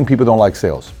way? Why do you think people don't like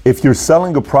sales? If you're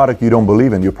selling a product you don't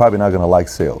believe in, you're probably not going to like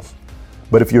sales.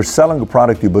 But if you're selling a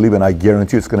product you believe in, I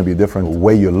guarantee it's going to be a different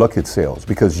way you look at sales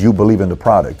because you believe in the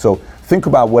product. So think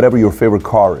about whatever your favorite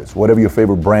car is, whatever your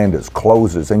favorite brand is,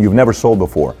 clothes is, and you've never sold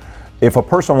before. If a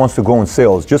person wants to go in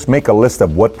sales, just make a list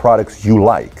of what products you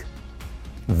like.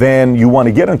 Then you want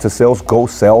to get into sales, go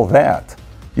sell that.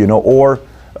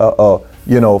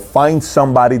 Find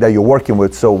somebody that you're working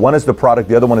with. So one is the product,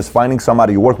 the other one is finding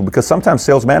somebody you work with, because sometimes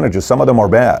sales managers, some of them are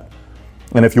bad.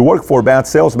 And if you work for a bad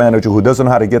sales manager who doesn't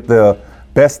know how to get the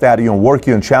best out of you and work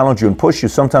you and challenge you and push you,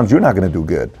 sometimes you're not going to do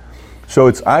good. So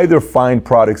it's either find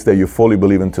products that you fully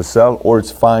believe in to sell, or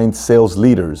it's find sales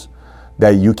leaders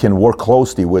that you can work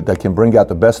closely with that can bring out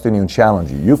the best in you and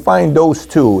challenge you. You find those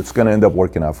two, it's going to end up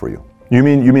working out for you. You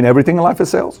mean everything in life is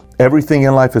sales? Everything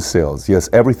in life is sales. Yes,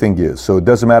 everything is. So it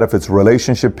doesn't matter if it's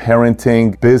relationship,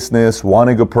 parenting, business,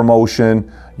 wanting a promotion,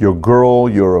 your girl,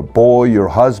 your boy, your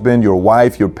husband, your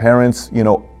wife, your parents,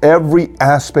 every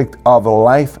aspect of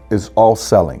life is all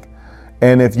selling.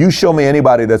 And if you show me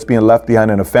anybody that's being left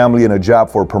behind in a family, in a job,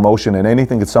 for a promotion and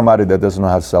anything, it's somebody that doesn't know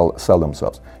how to sell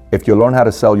themselves. If you learn how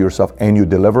to sell yourself and you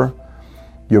deliver,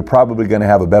 you're probably going to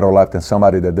have a better life than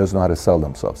somebody that doesn't know how to sell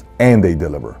themselves and they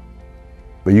deliver.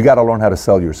 But you got to learn how to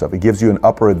sell yourself. It gives you an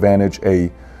upper advantage,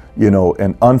 an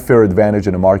unfair advantage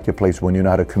in the marketplace when you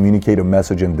know how to communicate a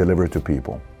message and deliver it to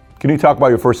people. Can you talk about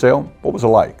your first sale? What was it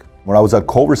like? When I was at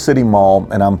Culver City Mall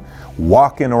and I'm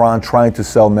walking around trying to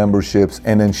sell memberships,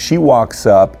 and then she walks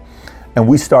up and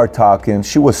we start talking.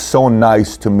 She was so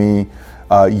nice to me,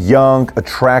 young,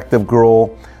 attractive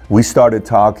girl. We started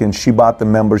talking. She bought the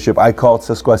membership. I called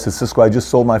Cisco. I said, Cisco, I just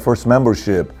sold my first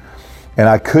membership. And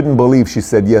I couldn't believe she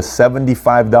said yes,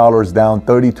 $75 down,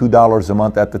 $32 a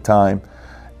month at the time.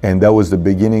 And that was the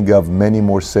beginning of many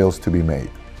more sales to be made.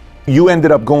 You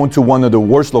ended up going to one of the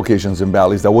worst locations in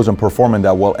Bally's that wasn't performing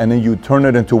that well, and then you turned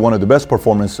it into one of the best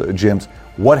performance gyms.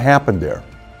 What happened there?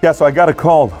 Yeah, so I got a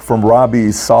call from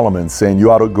Robbie Solomon saying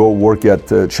you ought to go work at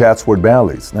Chatsworth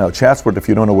Bally's. Now, Chatsworth, if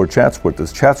you don't know where Chatsworth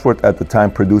is, Chatsworth at the time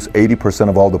produced 80%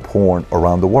 of all the porn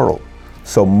around the world.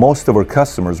 So most of our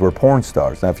customers were porn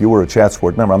stars. Now, if you were a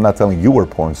Chatsworth member, I'm not telling you were a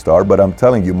porn star, but I'm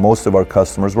telling you most of our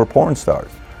customers were porn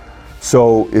stars.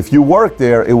 So if you worked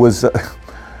there, it was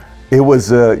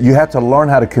you had to learn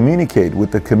how to communicate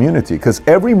with the community, because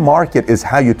every market is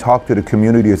how you talk to the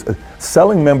community.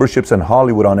 Selling memberships in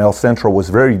Hollywood on El Centro was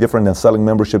very different than selling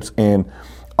memberships in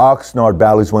Oxnard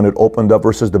Bally's when it opened up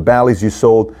versus the Bally's you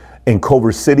sold in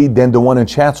Culver City, then the one in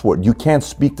Chatsworth. You can't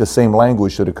speak the same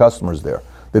language to the customers there.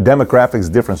 The demographic is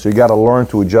different, so you got to learn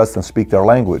to adjust and speak their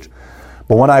language.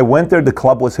 But when I went there, the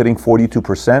club was hitting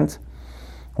 42%.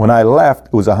 When I left,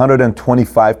 it was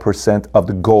 125% of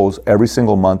the goals every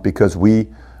single month, because we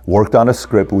worked on a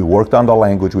script, we worked on the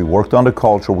language, we worked on the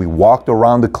culture, we walked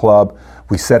around the club,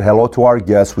 we said hello to our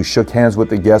guests, we shook hands with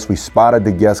the guests, we spotted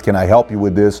the guests, can I help you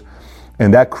with this?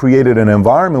 And that created an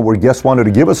environment where guests wanted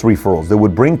to give us referrals. They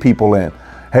would bring people in.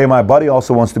 Hey, my buddy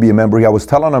also wants to be a member. I was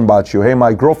telling him about you. Hey,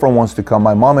 my girlfriend wants to come.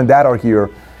 My mom and dad are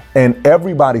here. And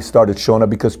everybody started showing up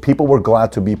because people were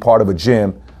glad to be part of a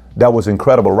gym that was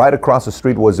incredible. Right across the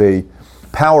street was a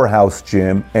powerhouse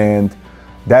gym, and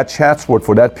that Chatsworth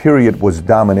for that period was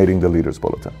dominating the Leaders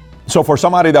Bulletin. So for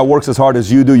somebody that works as hard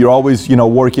as you do, you're always,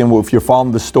 working, if you're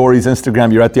following the stories,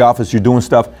 Instagram, you're at the office, you're doing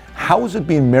stuff. How is it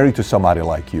being married to somebody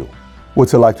like you?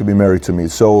 What's it like to be married to me?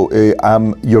 So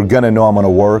you're gonna know I'm gonna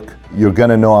work. You're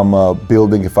gonna know I'm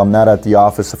building. If I'm not at the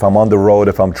office, if I'm on the road,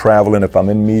 if I'm traveling, if I'm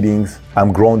in meetings,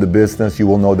 I'm growing the business. You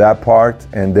will know that part.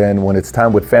 And then when it's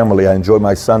time with family, I enjoy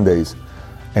my Sundays.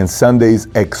 And Sundays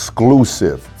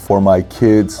exclusive for my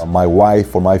kids, my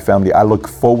wife, for my family. I look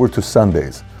forward to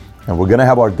Sundays. And we're gonna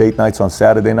have our date nights on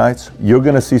Saturday nights. You're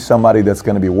gonna see somebody that's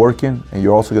gonna be working, and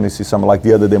you're also gonna see someone like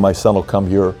the other day, my son will come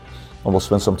here and we'll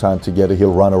spend some time together.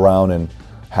 He'll run around and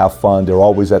have fun. They're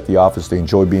always at the office. They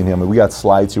enjoy being here. I mean, we got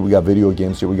slides here, we got video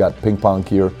games here, we got ping pong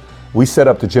here. We set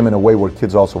up the gym in a way where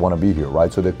kids also want to be here,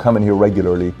 right? So they're coming here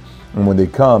regularly, and when they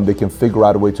come, they can figure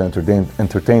out a way to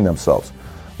entertain themselves.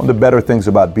 One of the better things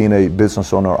about being a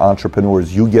business owner or entrepreneur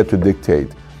is you get to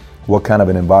dictate what kind of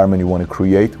an environment you want to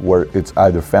create, where it's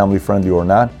either family friendly or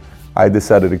not. I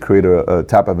decided to create a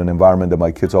type of an environment that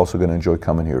my kids also going to enjoy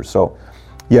coming here. So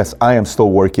yes, I am still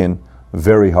working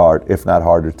very hard, if not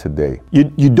harder today.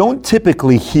 You don't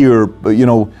typically hear,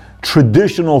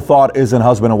 traditional thought isn't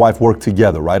husband and wife work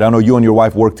together, right? I know you and your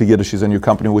wife work together. She's in your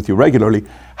company with you regularly.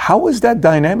 How is that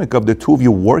dynamic of the two of you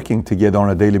working together on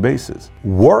a daily basis?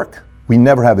 Work, we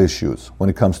never have issues when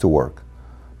it comes to work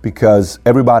because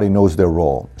everybody knows their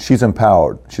role. She's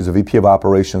empowered. She's a VP of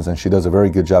operations and she does a very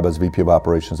good job as VP of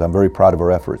operations. I'm very proud of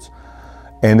her efforts.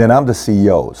 And then I'm the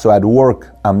CEO. So at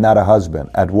work, I'm not a husband.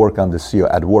 At work, I'm the CEO.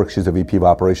 At work, she's a VP of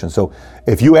operations. So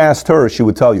if you asked her, she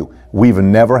would tell you, we've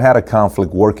never had a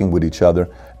conflict working with each other,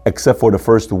 except for the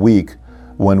first week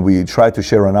when we tried to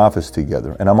share an office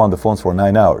together. And I'm on the phones for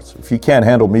 9 hours. If you can't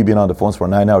handle me being on the phones for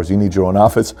 9 hours, you need your own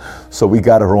office. So we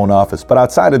got our own office. But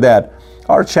outside of that,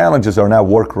 our challenges are not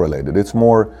work related. It's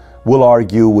more, we'll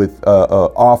argue with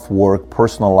off work,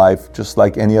 personal life, just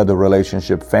like any other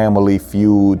relationship, family,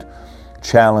 feud,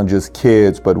 challenges,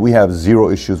 kids, but we have zero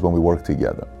issues when we work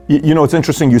together. It's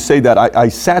interesting you say that. I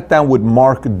sat down with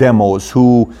Mark Demos,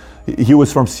 who he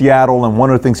was from Seattle, and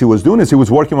one of the things he was doing is he was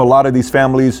working with a lot of these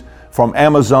families from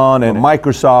Amazon and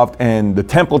Microsoft and the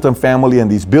Templeton family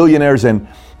and these billionaires, and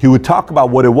he would talk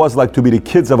about what it was like to be the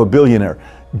kids of a billionaire.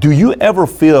 Do you ever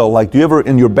feel do you ever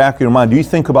in your back of your mind, do you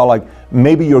think about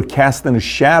maybe you're casting a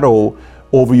shadow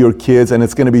over your kids and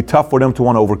it's going to be tough for them to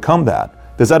want to overcome that?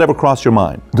 Does that ever cross your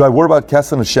mind? Do I worry about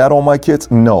casting a shadow on my kids?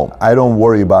 No, I don't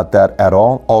worry about that at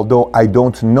all, although I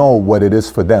don't know what it is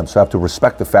for them. So I have to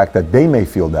respect the fact that they may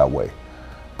feel that way.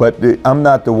 But I'm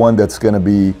not the one that's going to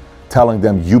be telling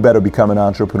them, you better become an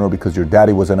entrepreneur because your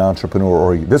daddy was an entrepreneur,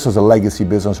 or this was a legacy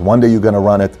business, one day you're going to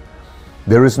run it.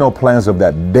 There is no plans of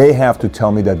that. They have to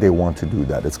tell me that they want to do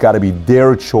that. It's got to be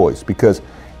their choice, because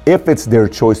if it's their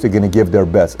choice, they're going to give their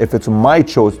best. If it's my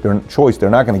choice, they're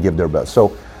not going to give their best.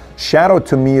 So shadow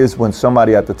to me is when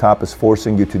somebody at the top is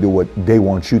forcing you to do what they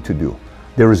want you to do.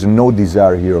 There is no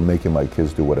desire here of making my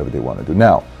kids do whatever they want to do.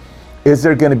 Now, is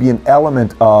there going to be an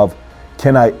element of,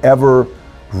 can I ever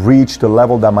reach the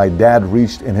level that my dad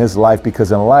reached in his life?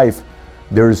 Because in life,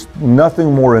 there's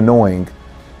nothing more annoying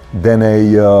than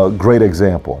a great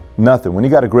example. Nothing. When you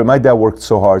got a great, my dad worked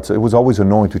so hard, so it was always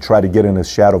annoying to try to get in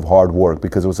his shadow of hard work,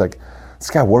 because it was like,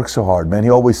 this guy works so hard, man. He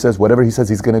always says whatever he says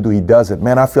he's going to do, he does it.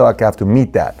 Man, I feel like I have to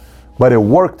meet that. But it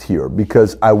worked here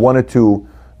because I wanted to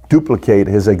duplicate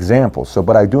his example. So,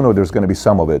 but I do know there's going to be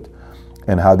some of it,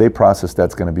 and how they process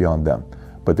that's going to be on them.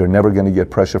 But they're never going to get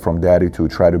pressure from daddy to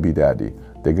try to be daddy.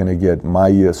 They're going to get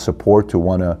my support to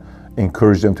want to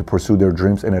encourage them to pursue their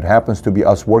dreams. And it happens to be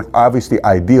us work. Obviously,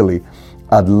 ideally,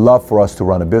 I'd love for us to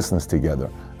run a business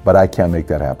together, but I can't make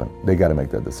that happen. They got to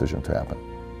make that decision to happen.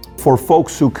 For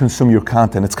folks who consume your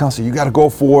content, it's constant. You got to go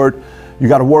for it. You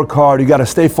got to work hard. You got to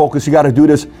stay focused. You got to do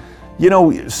this. You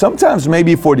know, sometimes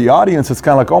maybe for the audience, it's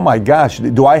kind of like, oh my gosh,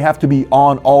 do I have to be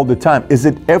on all the time? Is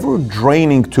it ever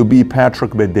draining to be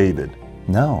Patrick Bet-David?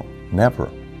 No,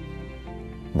 never.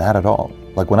 Not at all.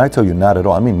 Like when I tell you not at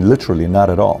all, I mean literally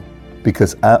not at all.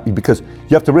 Because you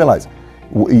have to realize,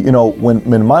 you know,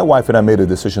 when my wife and I made a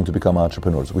decision to become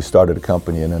entrepreneurs, we started a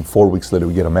company, and then 4 weeks later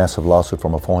we get a massive lawsuit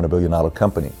from a $400 billion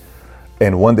company.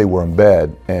 And one day we're in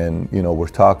bed and, you know, we're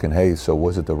talking, hey, so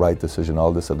was it the right decision?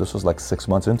 All this stuff. This was like 6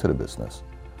 months into the business.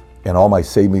 And all my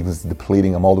savings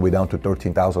depleting. I'm all the way down to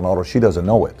 $13,000. She doesn't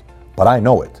know it, but I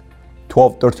know it.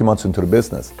 12, 13 months into the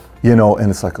business, you know, and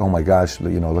it's like, oh my gosh,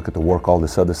 you know, look at the work, all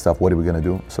this other stuff. What are we going to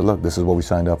do? So look, this is what we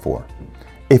signed up for.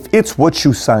 If it's what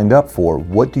you signed up for,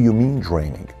 what do you mean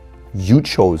draining? You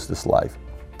chose this life.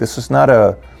 This is not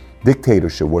a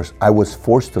dictatorship where I was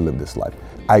forced to live this life.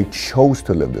 I chose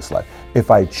to live this life.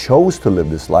 If I chose to live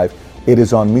this life, it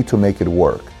is on me to make it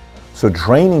work. So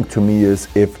draining to me is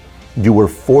if you were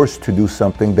forced to do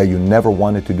something that you never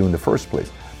wanted to do in the first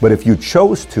place. But if you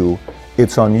chose to,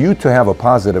 it's on you to have a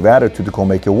positive attitude to go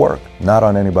make it work, not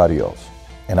on anybody else.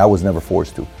 And I was never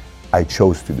forced to. I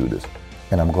chose to do this,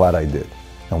 and I'm glad I did.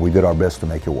 And we did our best to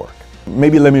make it work.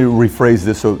 Maybe let me rephrase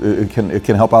this so it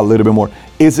can help out a little bit more.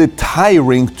 Is it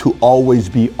tiring to always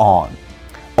be on?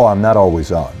 Oh, I'm not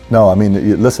always on. No, I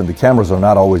mean, listen, the cameras are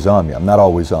not always on me. I'm not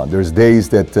always on. There's days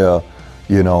that,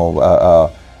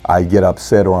 I get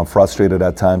upset or I'm frustrated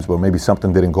at times, but maybe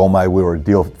something didn't go my way or a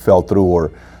deal fell through,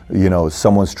 or, you know,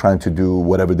 someone's trying to do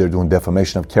whatever they're doing,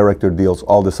 defamation of character deals,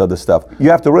 all this other stuff. You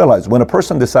have to realize when a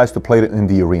person decides to play in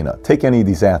the arena, take any of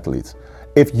these athletes,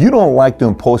 if you don't like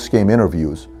doing post-game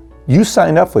interviews, you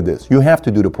signed up for this. You have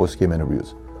to do the post-game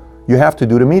interviews. You have to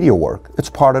do the media work. It's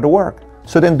part of the work.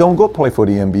 So then don't go play for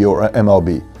the NBA or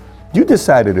MLB. You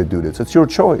decided to do this. It's your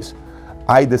choice.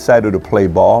 I decided to play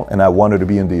ball and I wanted to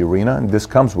be in the arena, and this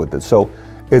comes with it. So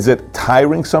is it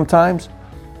tiring sometimes?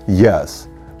 Yes.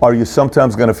 Are you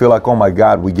sometimes going to feel like, oh my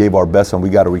God, we gave our best and we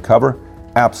got to recover?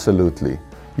 Absolutely.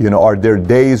 You know, are there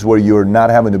days where you're not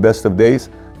having the best of days?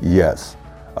 Yes.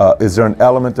 Is there an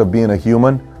element of being a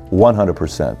human?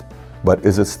 100%. But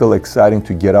is it still exciting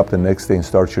to get up the next day and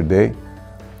start your day?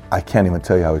 I can't even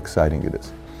tell you how exciting it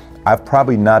is. I've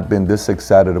probably not been this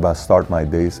excited about start my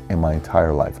days in my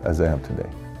entire life as I am today.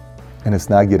 And it's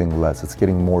not getting less, it's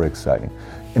getting more exciting.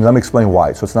 And let me explain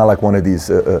why. So it's not like one of these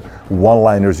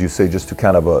one-liners you say just to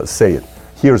kind of say it.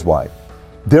 Here's why.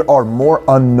 There are more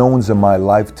unknowns in my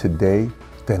life today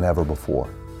than ever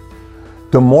before.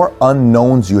 The more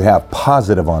unknowns you have,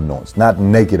 positive unknowns, not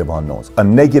negative unknowns. A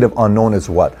negative unknown is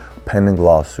what? Pending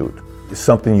lawsuit. It's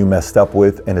something you messed up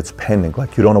with and it's pending,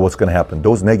 like you don't know what's going to happen.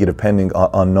 Those negative pending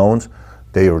unknowns,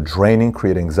 they are draining,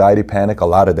 create anxiety, panic, a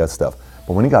lot of that stuff.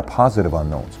 But when you got positive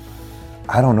unknowns,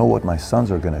 I don't know what my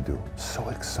sons are going to do. So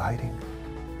exciting.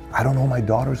 I don't know what my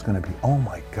daughter's going to be. Oh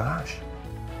my gosh.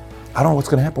 I don't know what's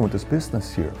going to happen with this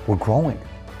business here. We're growing.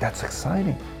 That's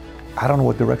exciting. I don't know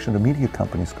what direction the media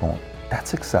company's going.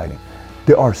 That's exciting.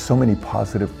 There are so many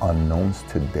positive unknowns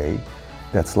today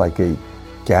that's like a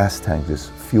gas tank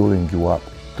just fueling you up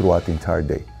throughout the entire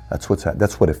day. That's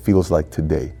what it feels like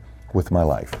today with my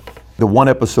life. The one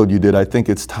episode you did, I think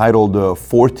it's titled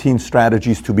 14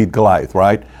 Strategies to Beat Goliath,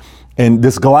 right? And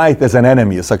this Goliath is an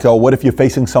enemy. It's like, oh, what if you're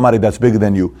facing somebody that's bigger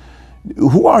than you?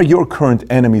 Who are your current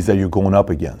enemies that you're going up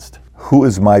against? Who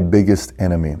is my biggest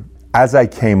enemy? As I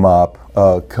came up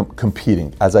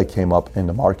competing, as I came up in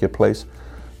the marketplace,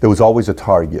 there was always a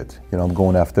target. You know, I'm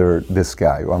going after this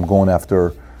guy, or I'm going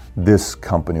after this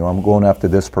company, or I'm going after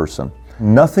this person.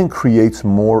 Nothing creates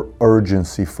more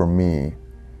urgency for me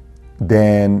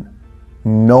than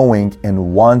knowing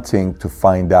and wanting to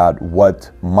find out what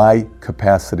my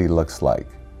capacity looks like.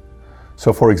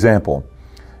 So for example,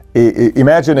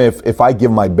 imagine if I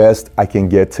give my best, I can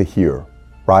get to here,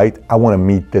 right? I want to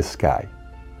meet this guy.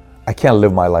 I can't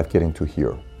live my life getting to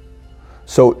here.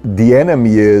 So the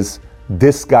enemy is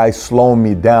this guy slowing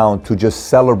me down to just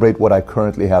celebrate what I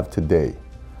currently have today.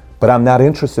 But I'm not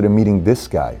interested in meeting this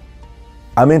guy.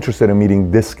 I'm interested in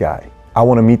meeting this guy. I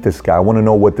want to meet this guy. I want to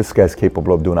know what this guy's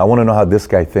capable of doing. I want to know how this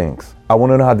guy thinks. I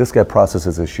want to know how this guy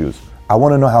processes issues. I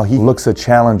want to know how he looks at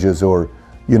challenges, or,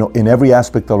 you know, in every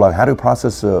aspect of life. How do you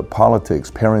process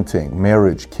politics, parenting,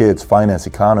 marriage, kids, finance,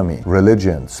 economy,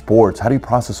 religion, sports? How do you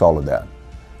process all of that?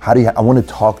 I want to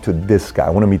talk to this guy. I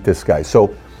want to meet this guy.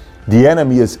 So the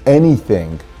enemy is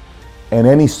anything and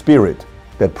any spirit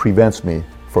that prevents me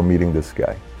from meeting this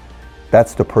guy.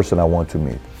 That's the person I want to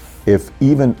meet. If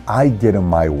even I get in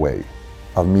my way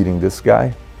of meeting this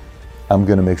guy, I'm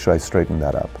going to make sure I straighten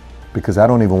that up, because I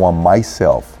don't even want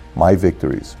myself my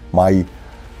victories, my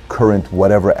current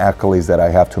whatever accolades that I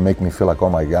have to make me feel like, oh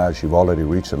my gosh, you've already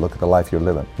reached it. Look at the life you're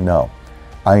living. No,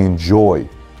 I enjoy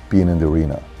being in the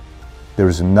arena. There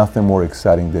is nothing more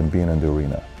exciting than being in the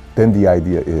arena. Then the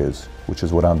idea is, which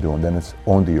is what I'm doing, then it's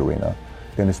own the arena.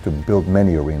 Then it's to build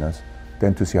many arenas,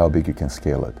 then to see how big you can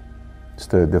scale it. It's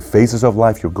the phases of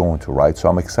life you're going to, right? So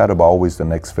I'm excited about always the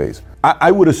next phase.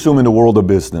 I would assume in the world of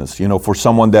business, for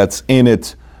someone that's in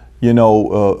it,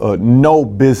 no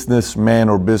businessman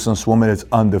or businesswoman is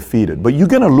undefeated. But you're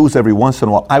going to lose every once in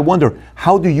a while. I wonder,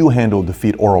 how do you handle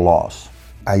defeat or a loss?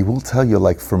 I will tell you,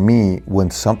 like for me, when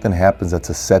something happens that's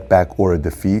a setback or a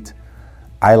defeat,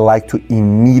 I like to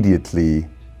immediately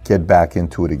get back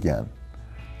into it again.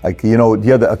 Like, I'll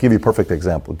give you a perfect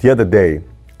example. The other day,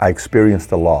 I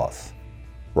experienced a loss,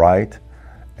 right?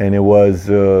 And it was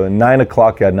 9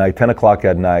 o'clock at night, 10 o'clock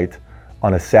at night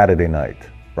on a Saturday night,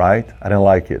 right? I didn't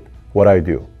like it. What'd I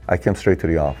do? I came straight to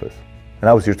the office. And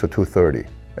I was here till 2:30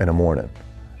 in the morning.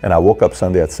 And I woke up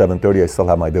Sunday at 7:30. I still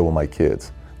had my day with my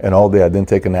kids. And all day I didn't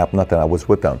take a nap, nothing. I was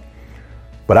with them.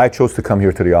 But I chose to come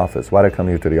here to the office. Why did I come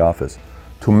here to the office?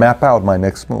 To map out my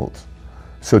next moves.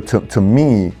 So to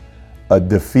me, a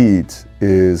defeat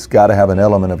is got to have an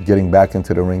element of getting back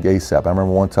into the ring ASAP. I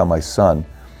remember one time my son,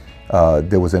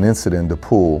 there was an incident in the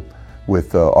pool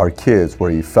with our kids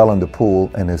where he fell in the pool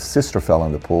and his sister fell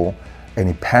in the pool and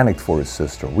he panicked for his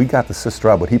sister. We got the sister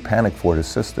out, but he panicked for his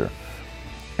sister.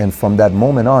 And from that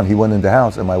moment on, he went in the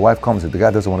house and my wife comes and the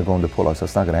guy doesn't want to go in the pool. I said,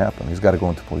 it's not going to happen. He's got to go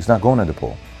in the pool. He's not going in the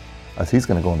pool. I said, he's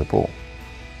going to go in the pool.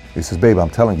 He says, babe, I'm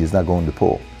telling you, he's not going in the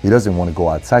pool. He doesn't want to go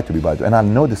outside to be by the. And I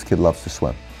know this kid loves to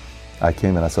swim. I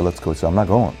came and I said, let's go. He said, I'm not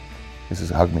going. He says,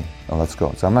 hug me and let's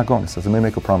go. So I'm not going. He says, let me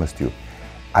make a promise to you.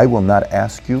 I will not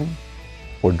ask you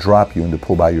or drop you in the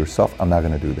pool by yourself. I'm not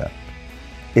going to do that.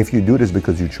 If you do this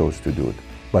because you chose to do it,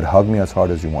 but hug me as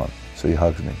hard as you want. So he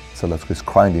hugs me. So let's go. He's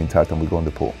crying the entire time we go in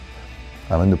the pool.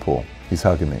 I'm in the pool. He's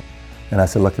hugging me. And I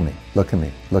said, look at me, look at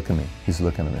me, look at me. He's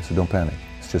looking at me. So don't panic.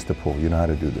 It's just a pool. You know how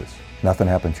to do this. Nothing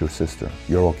happened to your sister.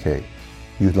 You're okay.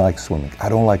 You like swimming. I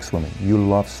don't like swimming. You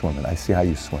love swimming. I see how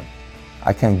you swim.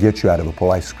 I can't get you out of a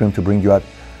pool. I scream to bring you out.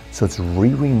 So it's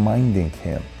reminding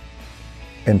him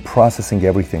and processing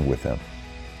everything with him.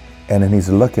 And then he's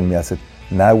looking at me. I said,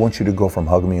 now I want you to go from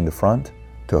hug me in the front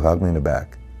to hug me in the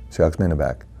back. So he hugs me in the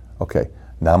back. Okay,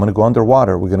 now I'm going to go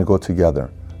underwater. We're going to go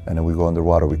together. And then we go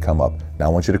underwater, we come up. Now I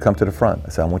want you to come to the front. I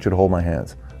said, I want you to hold my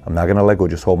hands. I'm not going to let go,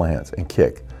 just hold my hands and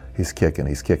kick. He's kicking,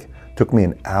 he's kicking. Took me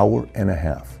an hour and a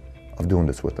half of doing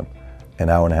this with him. An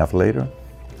hour and a half later,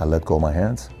 I let go of my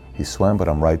hands. He swam, but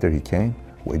I'm right there. He came.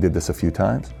 We did this a few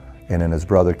times. And then his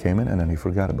brother came in, and then he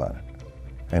forgot about it.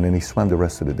 And then he swam the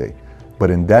rest of the day.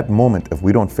 But in that moment, if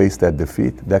we don't face that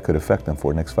defeat, that could affect them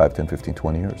for the next 5, 10, 15,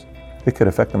 20 years. It could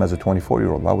affect them as a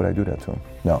 24-year-old. Why would I do that to him?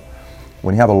 No.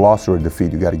 When you have a loss or a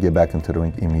defeat, you got to get back into the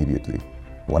ring immediately.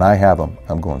 When I have them,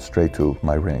 I'm going straight to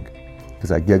my ring.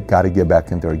 Because I got to get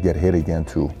back in there and get hit again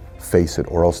to face it,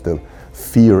 or else the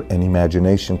fear and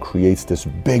imagination creates this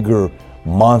bigger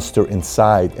monster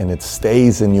inside and it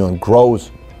stays in you and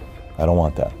grows. I don't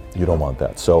want that. You don't want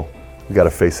that. So you got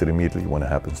to face it immediately when it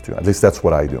happens to you. At least that's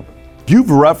what I do.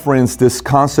 You've referenced this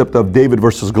concept of David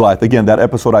versus Goliath. Again, that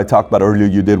episode I talked about earlier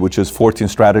you did, which is 14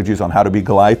 strategies on how to be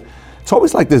Goliath. It's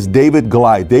always like this David,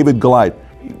 Goliath, David, Goliath.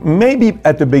 Maybe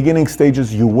at the beginning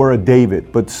stages you were a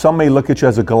David, but some may look at you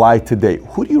as a Goliath today.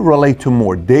 Who do you relate to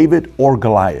more, David or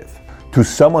Goliath? To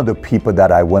some of the people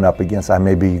that I went up against, I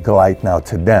may be Goliath now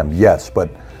to them, yes, but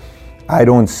I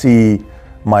don't see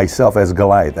myself as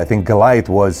Goliath. I think Goliath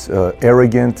was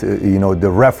arrogant.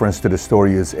 The reference to the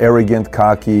story is arrogant,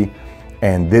 cocky,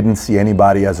 and didn't see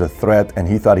anybody as a threat, and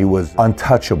he thought he was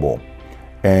untouchable.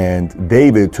 And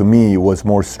David, to me, was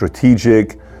more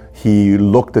strategic. He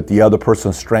looked at the other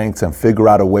person's strengths and figured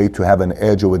out a way to have an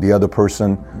edge over the other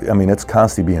person. I mean, it's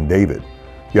constantly being David.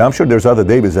 Yeah, I'm sure there's other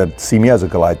Davids that see me as a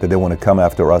Goliath, that they want to come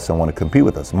after us and want to compete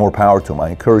with us. More power to them. I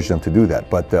encourage them to do that.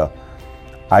 But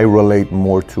I relate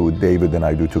more to David than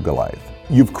I do to Goliath.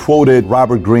 You've quoted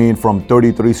Robert Greene from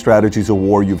 33 Strategies of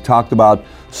War. You've talked about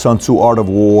Sun Tzu, Art of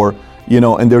War.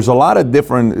 And there's a lot of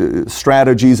different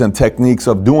strategies and techniques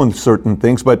of doing certain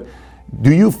things, but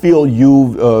do you feel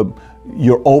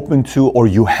you're open to, or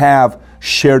you have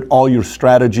shared all your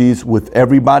strategies with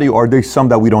everybody, or are there some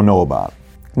that we don't know about?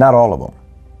 Not all of them.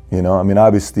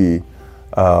 Obviously,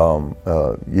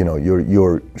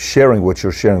 you're sharing what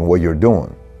you're sharing, what you're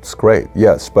doing. It's great,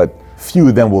 yes, but few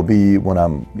of them will be when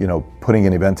I'm, putting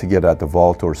an event together at the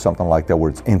Vault or something like that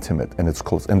where it's intimate and it's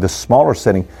close. In the smaller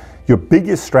setting, your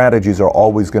biggest strategies are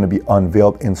always going to be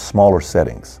unveiled in smaller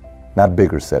settings, not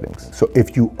bigger settings. So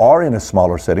if you are in a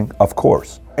smaller setting, of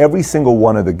course, every single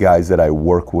one of the guys that I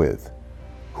work with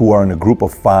who are in a group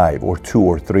of 5 or 2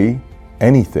 or 3,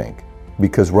 anything,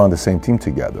 because we're on the same team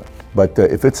together. But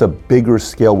if it's a bigger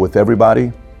scale with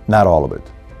everybody, not all of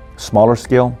it. Smaller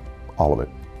scale, all of it.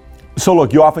 So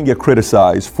look, you often get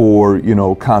criticized for,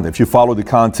 content. If you follow the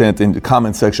content in the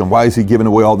comment section, why is he giving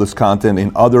away all this content?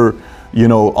 In other,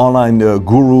 online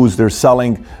gurus, they're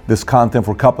selling this content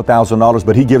for a couple $1,000,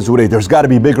 but he gives it away. There's got to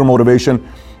be bigger motivation.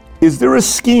 Is there a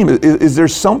scheme? Is there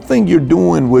something you're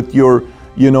doing with your,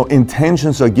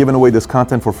 intentions of giving away this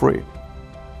content for free?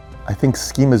 I think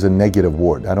scheme is a negative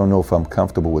word. I don't know if I'm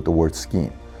comfortable with the word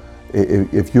scheme.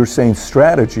 If you're saying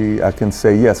strategy, I can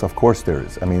say yes, of course there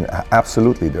is. I mean,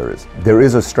 absolutely there is. There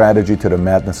is a strategy to the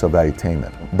madness of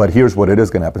valuetainment. But here's what it is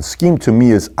going to happen. Scheme to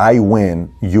me is I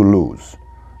win, you lose.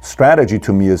 Strategy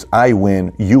to me is I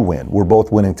win, you win. We're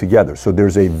both winning together. So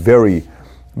there's a very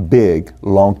big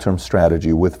long-term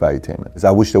strategy with valuetainment.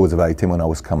 I wish there was a valuetainment when I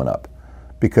was coming up,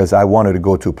 because I wanted to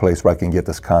go to a place where I can get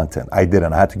this content. I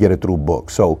didn't. I had to get it through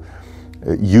books. So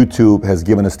YouTube has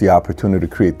given us the opportunity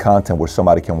to create content where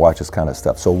somebody can watch this kind of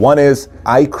stuff. So one is,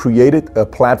 I created a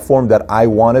platform that I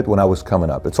wanted when I was coming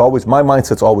up. It's always, my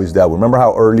mindset's always that. Remember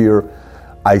how earlier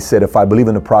I said, if I believe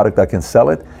in the product, I can sell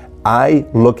it? I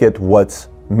look at what's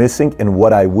missing and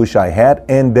what I wish I had,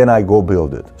 and then I go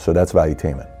build it. So that's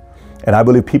valuetainment. And I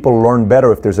believe people learn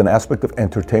better if there's an aspect of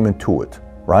entertainment to it,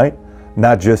 right?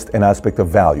 Not just an aspect of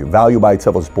value. Value by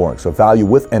itself is boring. So value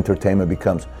with entertainment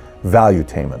becomes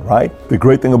valuetainment, right? The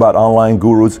great thing about online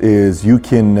gurus is you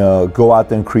can go out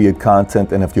there and create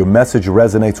content, and if your message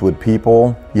resonates with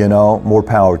people, more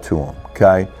power to them,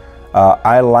 okay?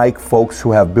 I like folks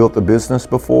who have built a business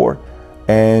before,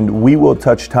 and we will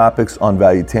touch topics on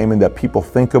valuetainment that people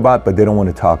think about, but they don't want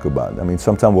to talk about. I mean,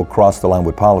 sometimes we'll cross the line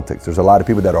with politics. There's a lot of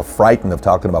people that are frightened of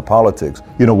talking about politics.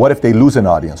 What if they lose an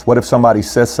audience? What if somebody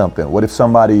says something? What if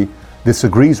somebody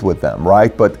disagrees with them,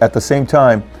 right? But at the same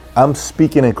time, I'm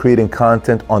speaking and creating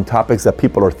content on topics that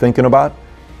people are thinking about,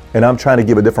 and I'm trying to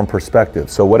give a different perspective.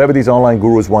 So whatever these online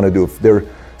gurus want to do, if they're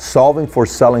solving for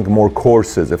selling more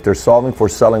courses, if they're solving for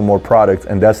selling more products,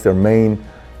 and that's their main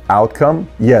outcome,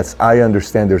 yes, I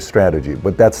understand their strategy,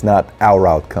 but that's not our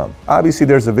outcome. Obviously,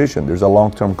 there's a vision, there's a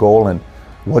long-term goal and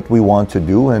what we want to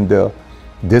do, and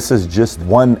this is just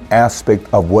one aspect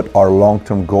of what our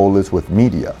long-term goal is with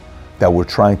media that we're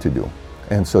trying to do.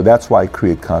 And so that's why I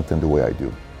create content the way I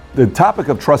do. The topic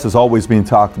of trust is always being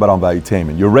talked about on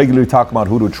valuetainment. You're regularly talking about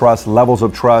who to trust, levels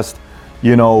of trust,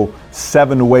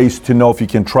 7 ways to know if you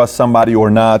can trust somebody or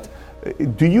not.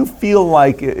 Do you feel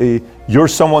like you're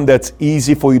someone that's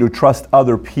easy for you to trust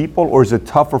other people, or is it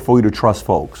tougher for you to trust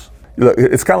folks? Look,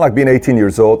 it's kind of like being 18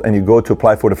 years old and you go to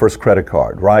apply for the first credit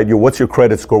card, right? What's your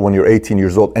credit score when you're 18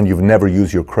 years old and you've never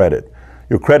used your credit?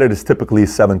 Your credit is typically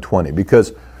 720,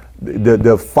 because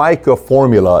the FICO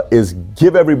formula is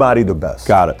give everybody the best.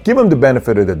 Got it. Give them the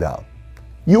benefit of the doubt.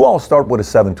 You all start with a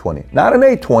 720, not an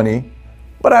 820,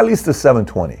 but at least a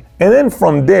 720. And then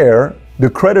from there,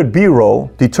 the credit bureau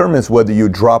determines whether you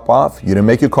drop off, you didn't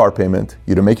make your car payment,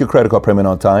 you didn't make your credit card payment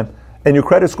on time, and your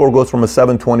credit score goes from a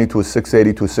 720 to a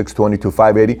 680 to a 620 to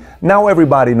 580. Now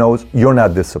everybody knows you're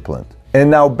not disciplined.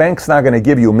 And now bank's not going to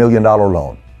give you $1 million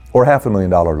loan, or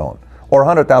 $500,000 loan, or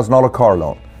 $100,000 car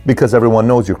loan, because everyone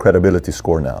knows your credibility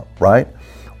score now, right?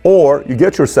 Or you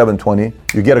get your 720,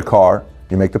 you get a car,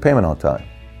 you make the payment on time.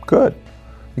 Good.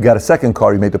 You got a second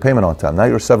car, you made the payment on time. Now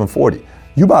you're 740.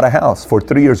 You bought a house for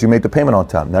 3 years, you made the payment on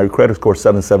time. Now your credit score is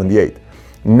 778.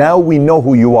 Now we know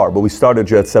who you are, but we started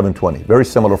you at 720. Very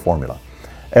similar formula.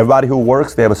 Everybody who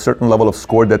works, they have a certain level of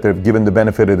score that they're given the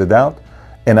benefit of the doubt.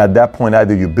 And at that point,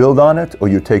 either you build on it or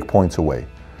you take points away.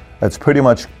 That's pretty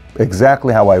much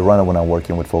exactly how I run it when I'm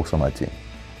working with folks on my team.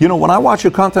 When I watch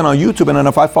your content on YouTube, and then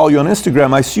if I follow you on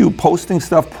Instagram, I see you posting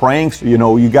stuff, pranks.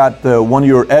 You got one of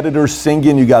your editors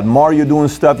singing, you got Mario doing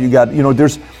stuff, you got,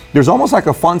 there's almost like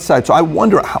a fun side. So I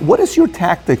wonder, what is your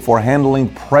tactic for handling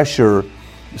pressure,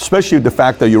 especially the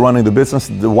fact that you're running the business,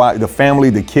 the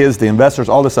family, the kids, the investors,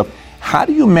 all this stuff. How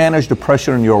do you manage the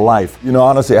pressure in your life?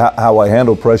 Honestly, how I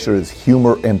handle pressure is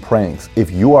humor and pranks. If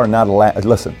you are not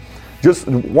listen, just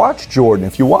watch Jordan.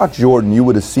 If you watch Jordan, you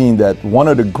would have seen that one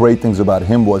of the great things about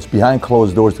him was behind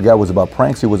closed doors, the guy was about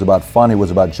pranks, he was about fun, he was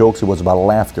about jokes, he was about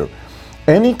laughter.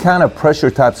 Any kind of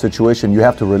pressure type situation, you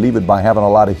have to relieve it by having a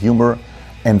lot of humor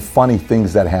and funny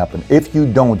things that happen. If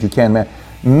you don't, you can't manage.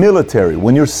 Military,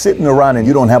 when you're sitting around and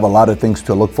you don't have a lot of things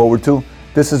to look forward to,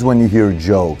 this is when you hear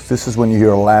jokes, this is when you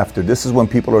hear laughter, this is when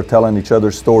people are telling each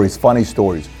other stories, funny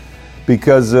stories.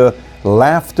 Because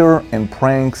laughter and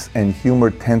pranks and humor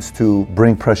tends to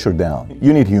bring pressure down.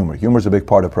 You need humor. Humor is a big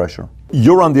part of pressure.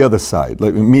 You're on the other side,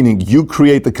 like, meaning you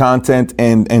create the content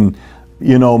and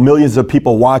millions of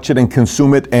people watch it and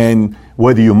consume it, and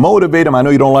whether you motivate them, I know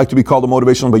you don't like to be called a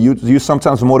motivational, but you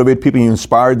sometimes motivate people, you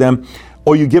inspire them,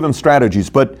 or you give them strategies.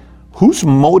 But who's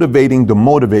motivating the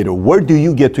motivator? Where do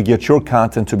you get to get your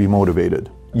content to be motivated?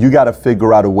 You got to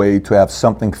figure out a way to have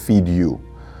something feed you.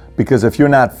 Because if you're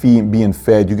not being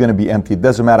fed, you're going to be empty. It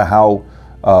doesn't matter how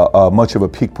much of a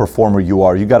peak performer you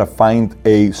are. You got to find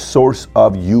a source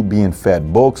of you being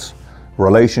fed. Books,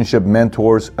 relationship,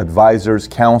 mentors, advisors,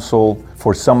 counsel.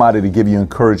 For somebody to give you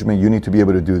encouragement, you need to be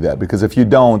able to do that. Because if you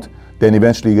don't, then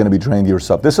eventually you're going to be drained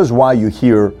yourself. This is why you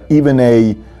hear even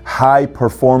a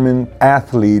high-performing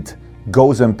athlete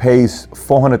goes and pays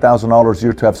 $400,000 a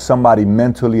year to have somebody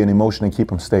mentally and emotionally keep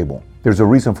them stable. There's a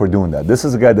reason for doing that. This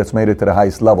is a guy that's made it to the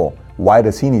highest level. Why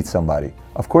does he need somebody?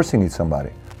 Of course he needs somebody.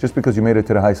 Just because you made it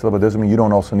to the highest level doesn't mean you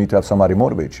don't also need to have somebody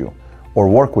motivate you or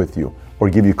work with you or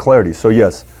give you clarity. So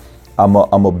yes, I'm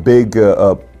a big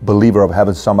believer of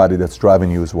having somebody that's driving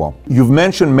you as well. You've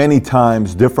mentioned many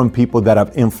times different people that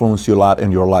have influenced you a lot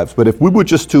in your lives. But if we were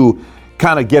just to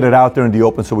kind of get it out there in the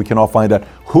open so we can all find out,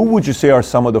 who would you say are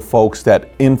some of the folks that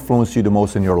influence you the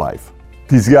most in your life?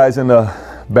 These guys in the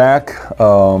back,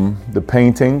 the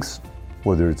paintings,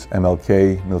 whether it's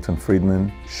MLK, Milton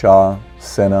Friedman, Shaw,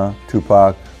 Senna,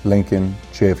 Tupac, Lincoln,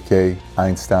 JFK,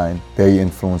 Einstein, they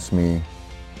influenced me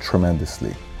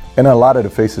tremendously. And a lot of the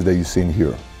faces that you see in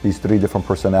here, these three different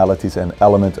personalities, an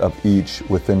element of each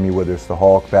within me, whether it's the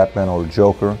Hulk, Batman, or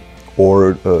Joker,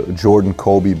 or Jordan,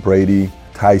 Kobe, Brady,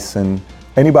 Tyson,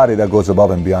 anybody that goes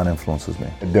above and beyond influences me.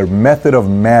 Their method of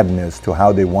madness to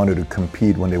how they wanted to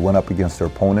compete when they went up against their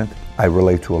opponent, I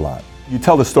relate to a lot. You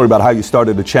tell the story about how you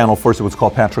started the channel. First it was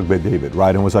called Patrick Bet-David, right?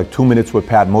 And it was like 2 minutes with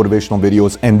Pat, motivational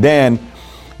videos. And then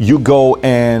you go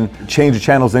and change the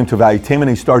channel's name to Valuetainment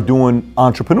and you start doing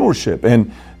entrepreneurship.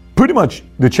 And pretty much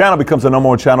the channel becomes the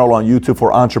 #1 channel on YouTube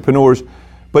for entrepreneurs.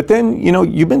 But then,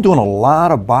 you've been doing a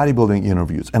lot of bodybuilding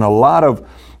interviews and a lot of,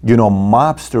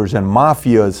 mobsters and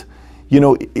mafias.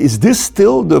 Is this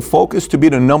still the focus to be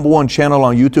the #1 channel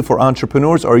on YouTube for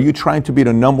entrepreneurs? Or are you trying to be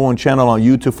the #1 channel on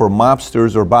YouTube for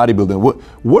mobsters or bodybuilding?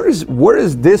 Where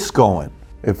is this going?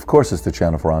 Of course, it's the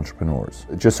channel for entrepreneurs.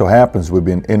 It just so happens we've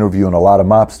been interviewing a lot of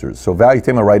mobsters. So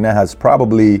Valuetainment right now has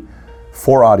probably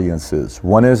 4 audiences.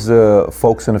 One is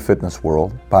folks in the fitness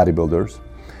world, bodybuilders.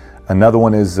 Another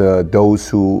one is those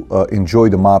who enjoy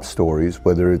the mob stories,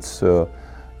 whether it's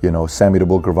Sammy the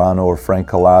Bull Gravano or Frank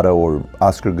Collada or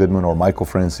Oscar Goodman or Michael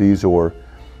Franzese or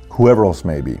whoever else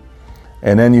may be.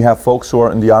 And then you have folks who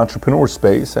are in the entrepreneur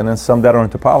space and then some that are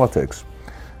into politics.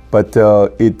 But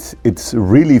it's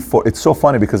really, it's so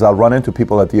funny because I'll run into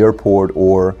people at the airport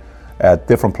or at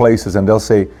different places and they'll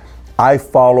say, I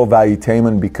follow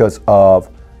Valuetainment because of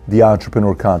the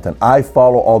entrepreneur content. I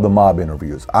follow all the mob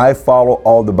interviews. I follow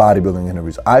all the bodybuilding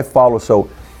interviews. So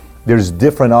there's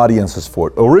different audiences for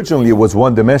it. Originally it was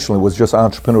one-dimensional, it was just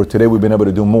entrepreneur. Today we've been able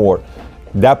to do more.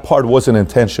 That part wasn't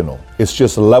intentional. It's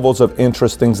just levels of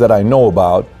interest, things that I know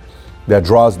about that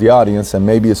draws the audience, and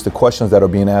maybe it's the questions that are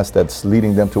being asked that's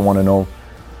leading them to want to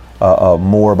know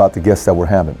more about the guests that we're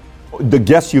having. The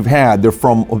guests you've had, they're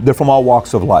from all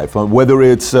walks of life. Whether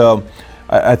it's,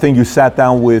 I think you sat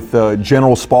down with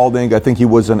General Spalding. I think he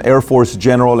was an Air Force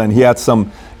general and he had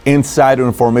some insider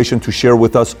information to share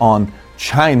with us on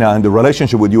China and the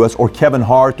relationship with U.S., or Kevin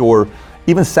Hart, or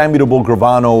even Sammy the Bull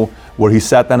Gravano, where he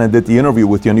sat down and did the interview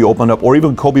with you and you opened up, or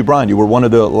even Kobe Bryant. You were one of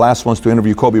the last ones to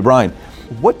interview Kobe Bryant.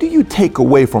 What do you take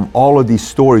away from all of these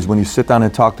stories when you sit down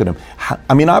and talk to them?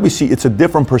 I mean, obviously it's a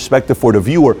different perspective for the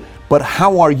viewer, but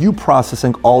how are you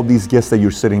processing all these guests that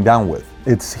you're sitting down with?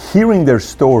 It's hearing their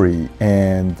story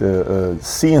and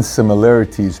seeing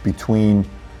similarities between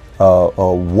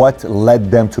what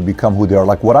led them to become who they are.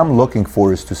 Like what I'm looking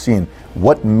for is to see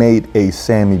what made a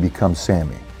Sammy become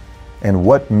Sammy, and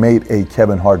what made a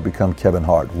Kevin Hart become Kevin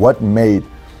Hart. What made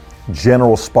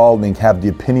General Spalding have the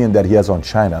opinion that he has on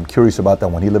China. I'm curious about that.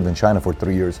 When he lived in China for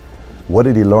 3 years, what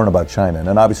did he learn about China? And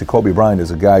then obviously Kobe Bryant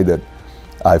is a guy that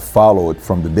I followed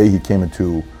from the day he came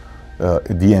into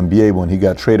the NBA when he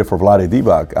got traded for Vlade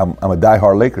Divac. I'm a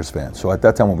diehard Lakers fan. So at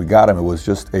that time when we got him, it was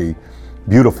just a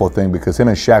beautiful thing because him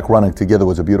and Shaq running together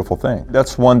was a beautiful thing.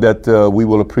 That's one that we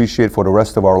will appreciate for the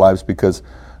rest of our lives, because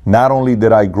not only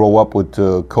did I grow up with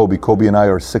Kobe and I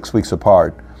are 6 weeks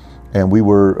apart, and we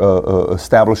were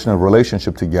establishing a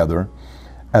relationship together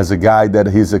as a guy that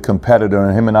he's a competitor,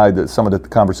 and him and I, some of the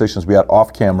conversations we had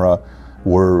off camera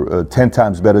were 10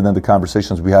 times better than the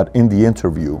conversations we had in the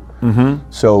interview. Mm-hmm.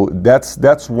 So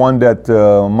that's one that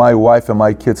my wife and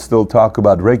my kids still talk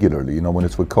about regularly, when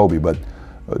it's with Kobe. But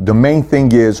The main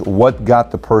thing is what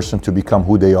got the person to become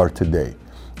who they are today.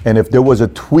 And if there was a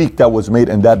tweak that was made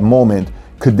in that moment,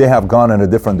 could they have gone in a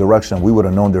different direction? We would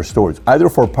have known their stories, either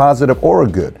for positive or a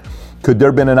good. Could there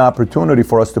have been an opportunity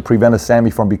for us to prevent a Sammy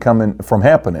from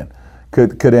happening?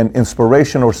 Could an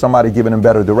inspiration or somebody giving him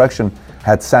better direction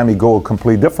had Sammy go a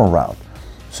complete different route?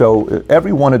 So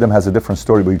every one of them has a different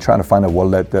story, but you're trying to find out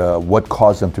what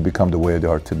caused them to become the way they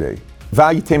are today.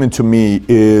 Valuetainment to me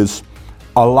is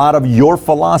a lot of your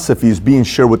philosophies being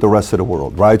shared with the rest of the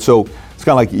world, right? So it's kind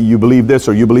of like you believe this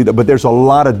or you believe that, but there's a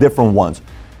lot of different ones.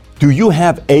 Do you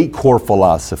have a core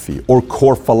philosophy or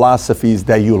core philosophies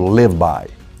that you live by?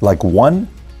 Like one?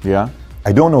 Yeah.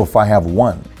 I don't know if I have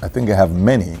one. I think I have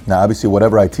many. Now, obviously,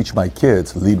 whatever I teach my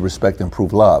kids, lead, respect,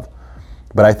 improve, love.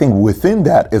 But I think within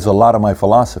that is a lot of my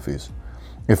philosophies.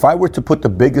 If I were to put the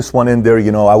biggest one in there,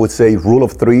 I would say rule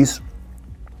of threes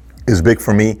is big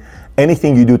for me.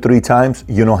 Anything you do 3 times,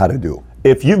 you know how to do.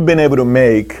 If you've been able to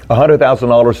make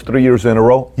 $100,000 3 years in a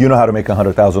row, you know how to make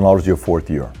 $100,000 your 4th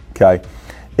year, okay?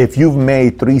 If you've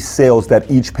made 3 sales that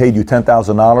each paid you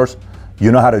 $10,000,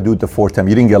 you know how to do it the 4th time.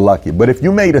 You didn't get lucky. But if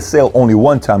you made a sale only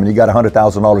one time and you got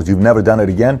 $100,000, you've never done it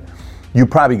again, you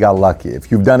probably got lucky.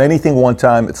 If you've done anything one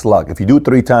time, it's luck. If you do it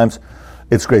 3 times,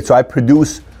 it's great. So I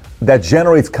produce, that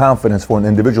generates confidence for an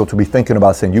individual to be thinking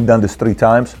about saying, you've done this 3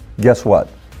 times, guess what?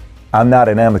 I'm not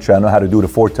an amateur, I know how to do it a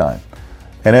 4th time.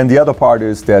 And then the other part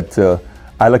is that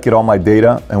I look at all my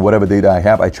data, and whatever data I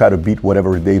have, I try to beat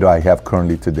whatever data I have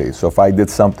currently today. So if I did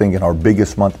something and our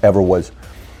biggest month ever was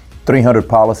 300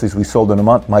 policies we sold in a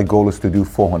month, my goal is to do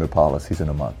 400 policies in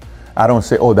a month. I don't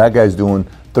say, oh, that guy's doing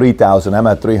 3,000, I'm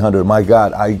at 300, my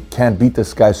God, I can't beat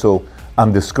this guy, so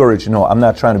I'm discouraged. No, I'm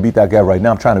not trying to beat that guy right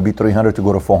now. I'm trying to beat 300 to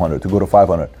go to 400, to go to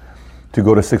 500, to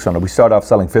go to 600. We started off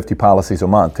selling 50 policies a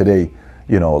month. Today,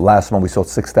 last month we sold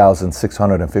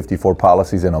 6,654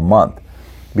 policies in a month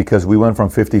because we went from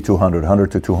 50 to 100,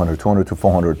 100 to 200, 200 to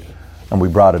 400, and we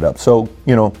brought it up. So,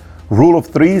 rule of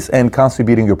threes and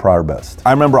constantly beating your prior best.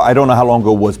 I remember, I don't know how long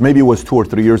ago it was, maybe it was 2 or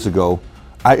 3 years ago.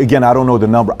 I don't know the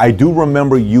number. I do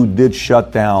remember you did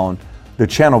shut down the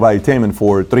channel Valuetainment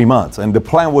for 3 months, and the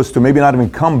plan was to maybe not even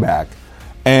come back.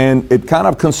 And it kind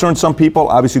of concerned some people.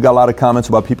 Obviously, you got a lot of comments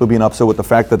about people being upset with the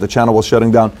fact that the channel was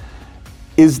shutting down.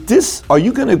 Are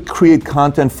you going to create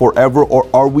content forever, or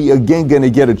are we again going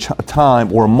to get a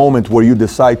time or a moment where you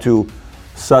decide to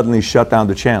suddenly shut down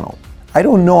the channel? I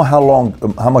don't know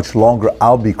how much longer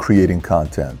I'll be creating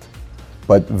content,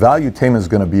 but Valuetainment is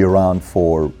going to be around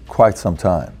for quite some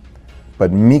time.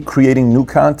 But me creating new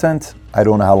content, I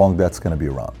don't know how long that's going to be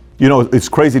around. It's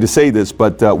crazy to say this,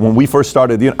 but when we first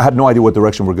started, I had no idea what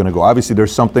direction we're going to go. Obviously,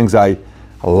 there's some things I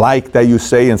like that you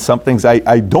say and some things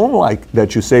I don't like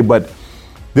that you say, but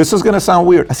this is going to sound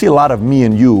weird. I see a lot of me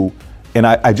and you, and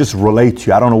I just relate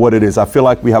to you. I don't know what it is. I feel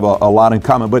like we have a lot in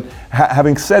common. But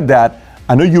having said that,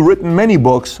 I know you've written many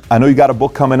books. I know you got a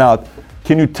book coming out.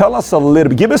 Can you tell us a little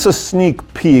bit, give us a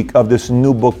sneak peek of this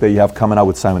new book that you have coming out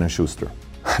with Simon & Schuster?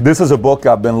 This is a book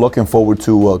I've been looking forward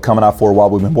to coming out for a while.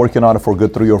 We've been working on it for a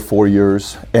good 3 or 4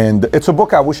 years. And it's a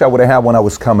book I wish I would have had when I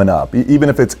was coming up. Even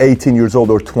if it's 18 years old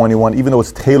or 21, even though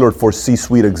it's tailored for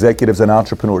C-suite executives and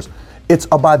entrepreneurs. It's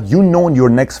about you knowing your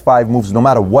next 5 moves, no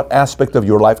matter what aspect of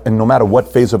your life and no matter what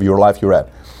phase of your life you're at.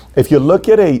 If you look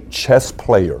at a chess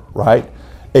player, right?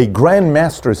 A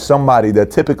grandmaster is somebody that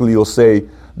typically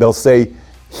they'll say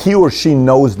he or she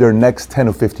knows their next 10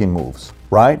 or 15 moves,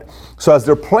 right? So as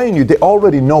they're playing you, they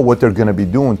already know what they're going to be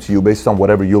doing to you based on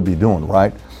whatever you'll be doing,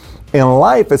 right? In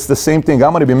life, it's the same thing.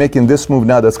 I'm going to be making this move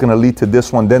now that's going to lead to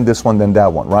this one, then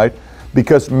that one, right?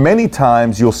 Because many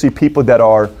times you'll see people that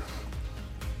are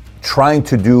trying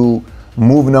to do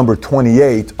move number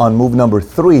 28 on move number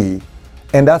 3,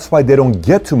 and that's why they don't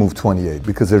get to move 28,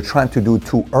 because they're trying to do it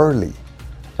too early.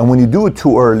 And when you do it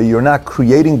too early, you're not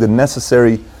creating the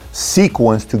necessary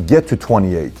sequence to get to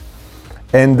 28.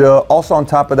 And also on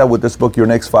top of that, with this book, your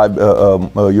next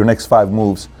five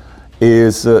moves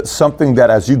is something that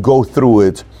as you go through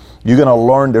it, you're going to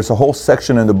learn. There's a whole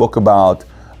section in the book about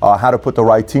how to put the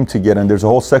right team together, and there's a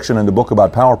whole section in the book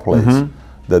about power plays. Mm-hmm.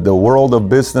 The world of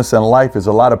business and life is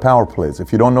a lot of power plays.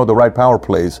 If you don't know the right power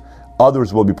plays,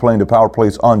 others will be playing the power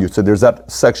plays on you. So there's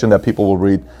that section that people will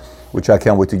read, which I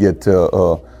can't wait to get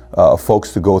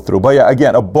folks to go through. But yeah,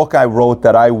 again, a book I wrote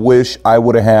that I wish I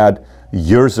would have had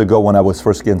years ago when I was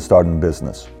first getting started in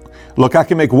business. Look, I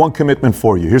can make one commitment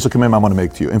for you. Here's a commitment I'm going to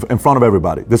make to you in front of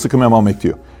everybody. This is a commitment I'll make to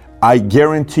you. I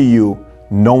guarantee you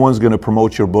no one's going to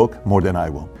promote your book more than I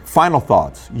will. Final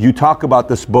thoughts. You talk about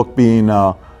this book being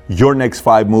your next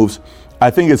 5 moves. I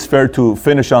think it's fair to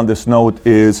finish on this note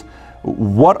is,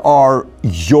 what are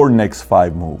your next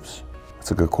 5 moves?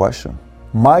 That's a good question.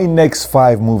 My next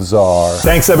 5 moves are...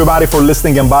 Thanks everybody for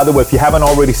listening. And by the way, if you haven't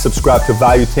already subscribed to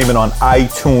Valuetainment on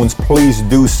iTunes, please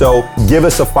do so. Give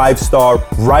us a 5-star,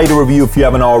 write a review if you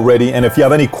haven't already. And if you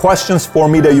have any questions for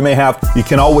me that you may have, you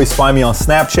can always find me on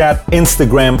Snapchat,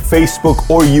 Instagram, Facebook,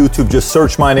 or YouTube. Just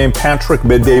search my name, Patrick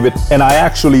Bet-David. And I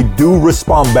actually do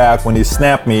respond back when you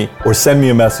snap me or send me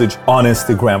a message on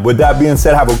Instagram. With that being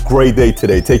said, have a great day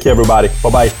today. Take care, everybody.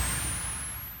 Bye-bye.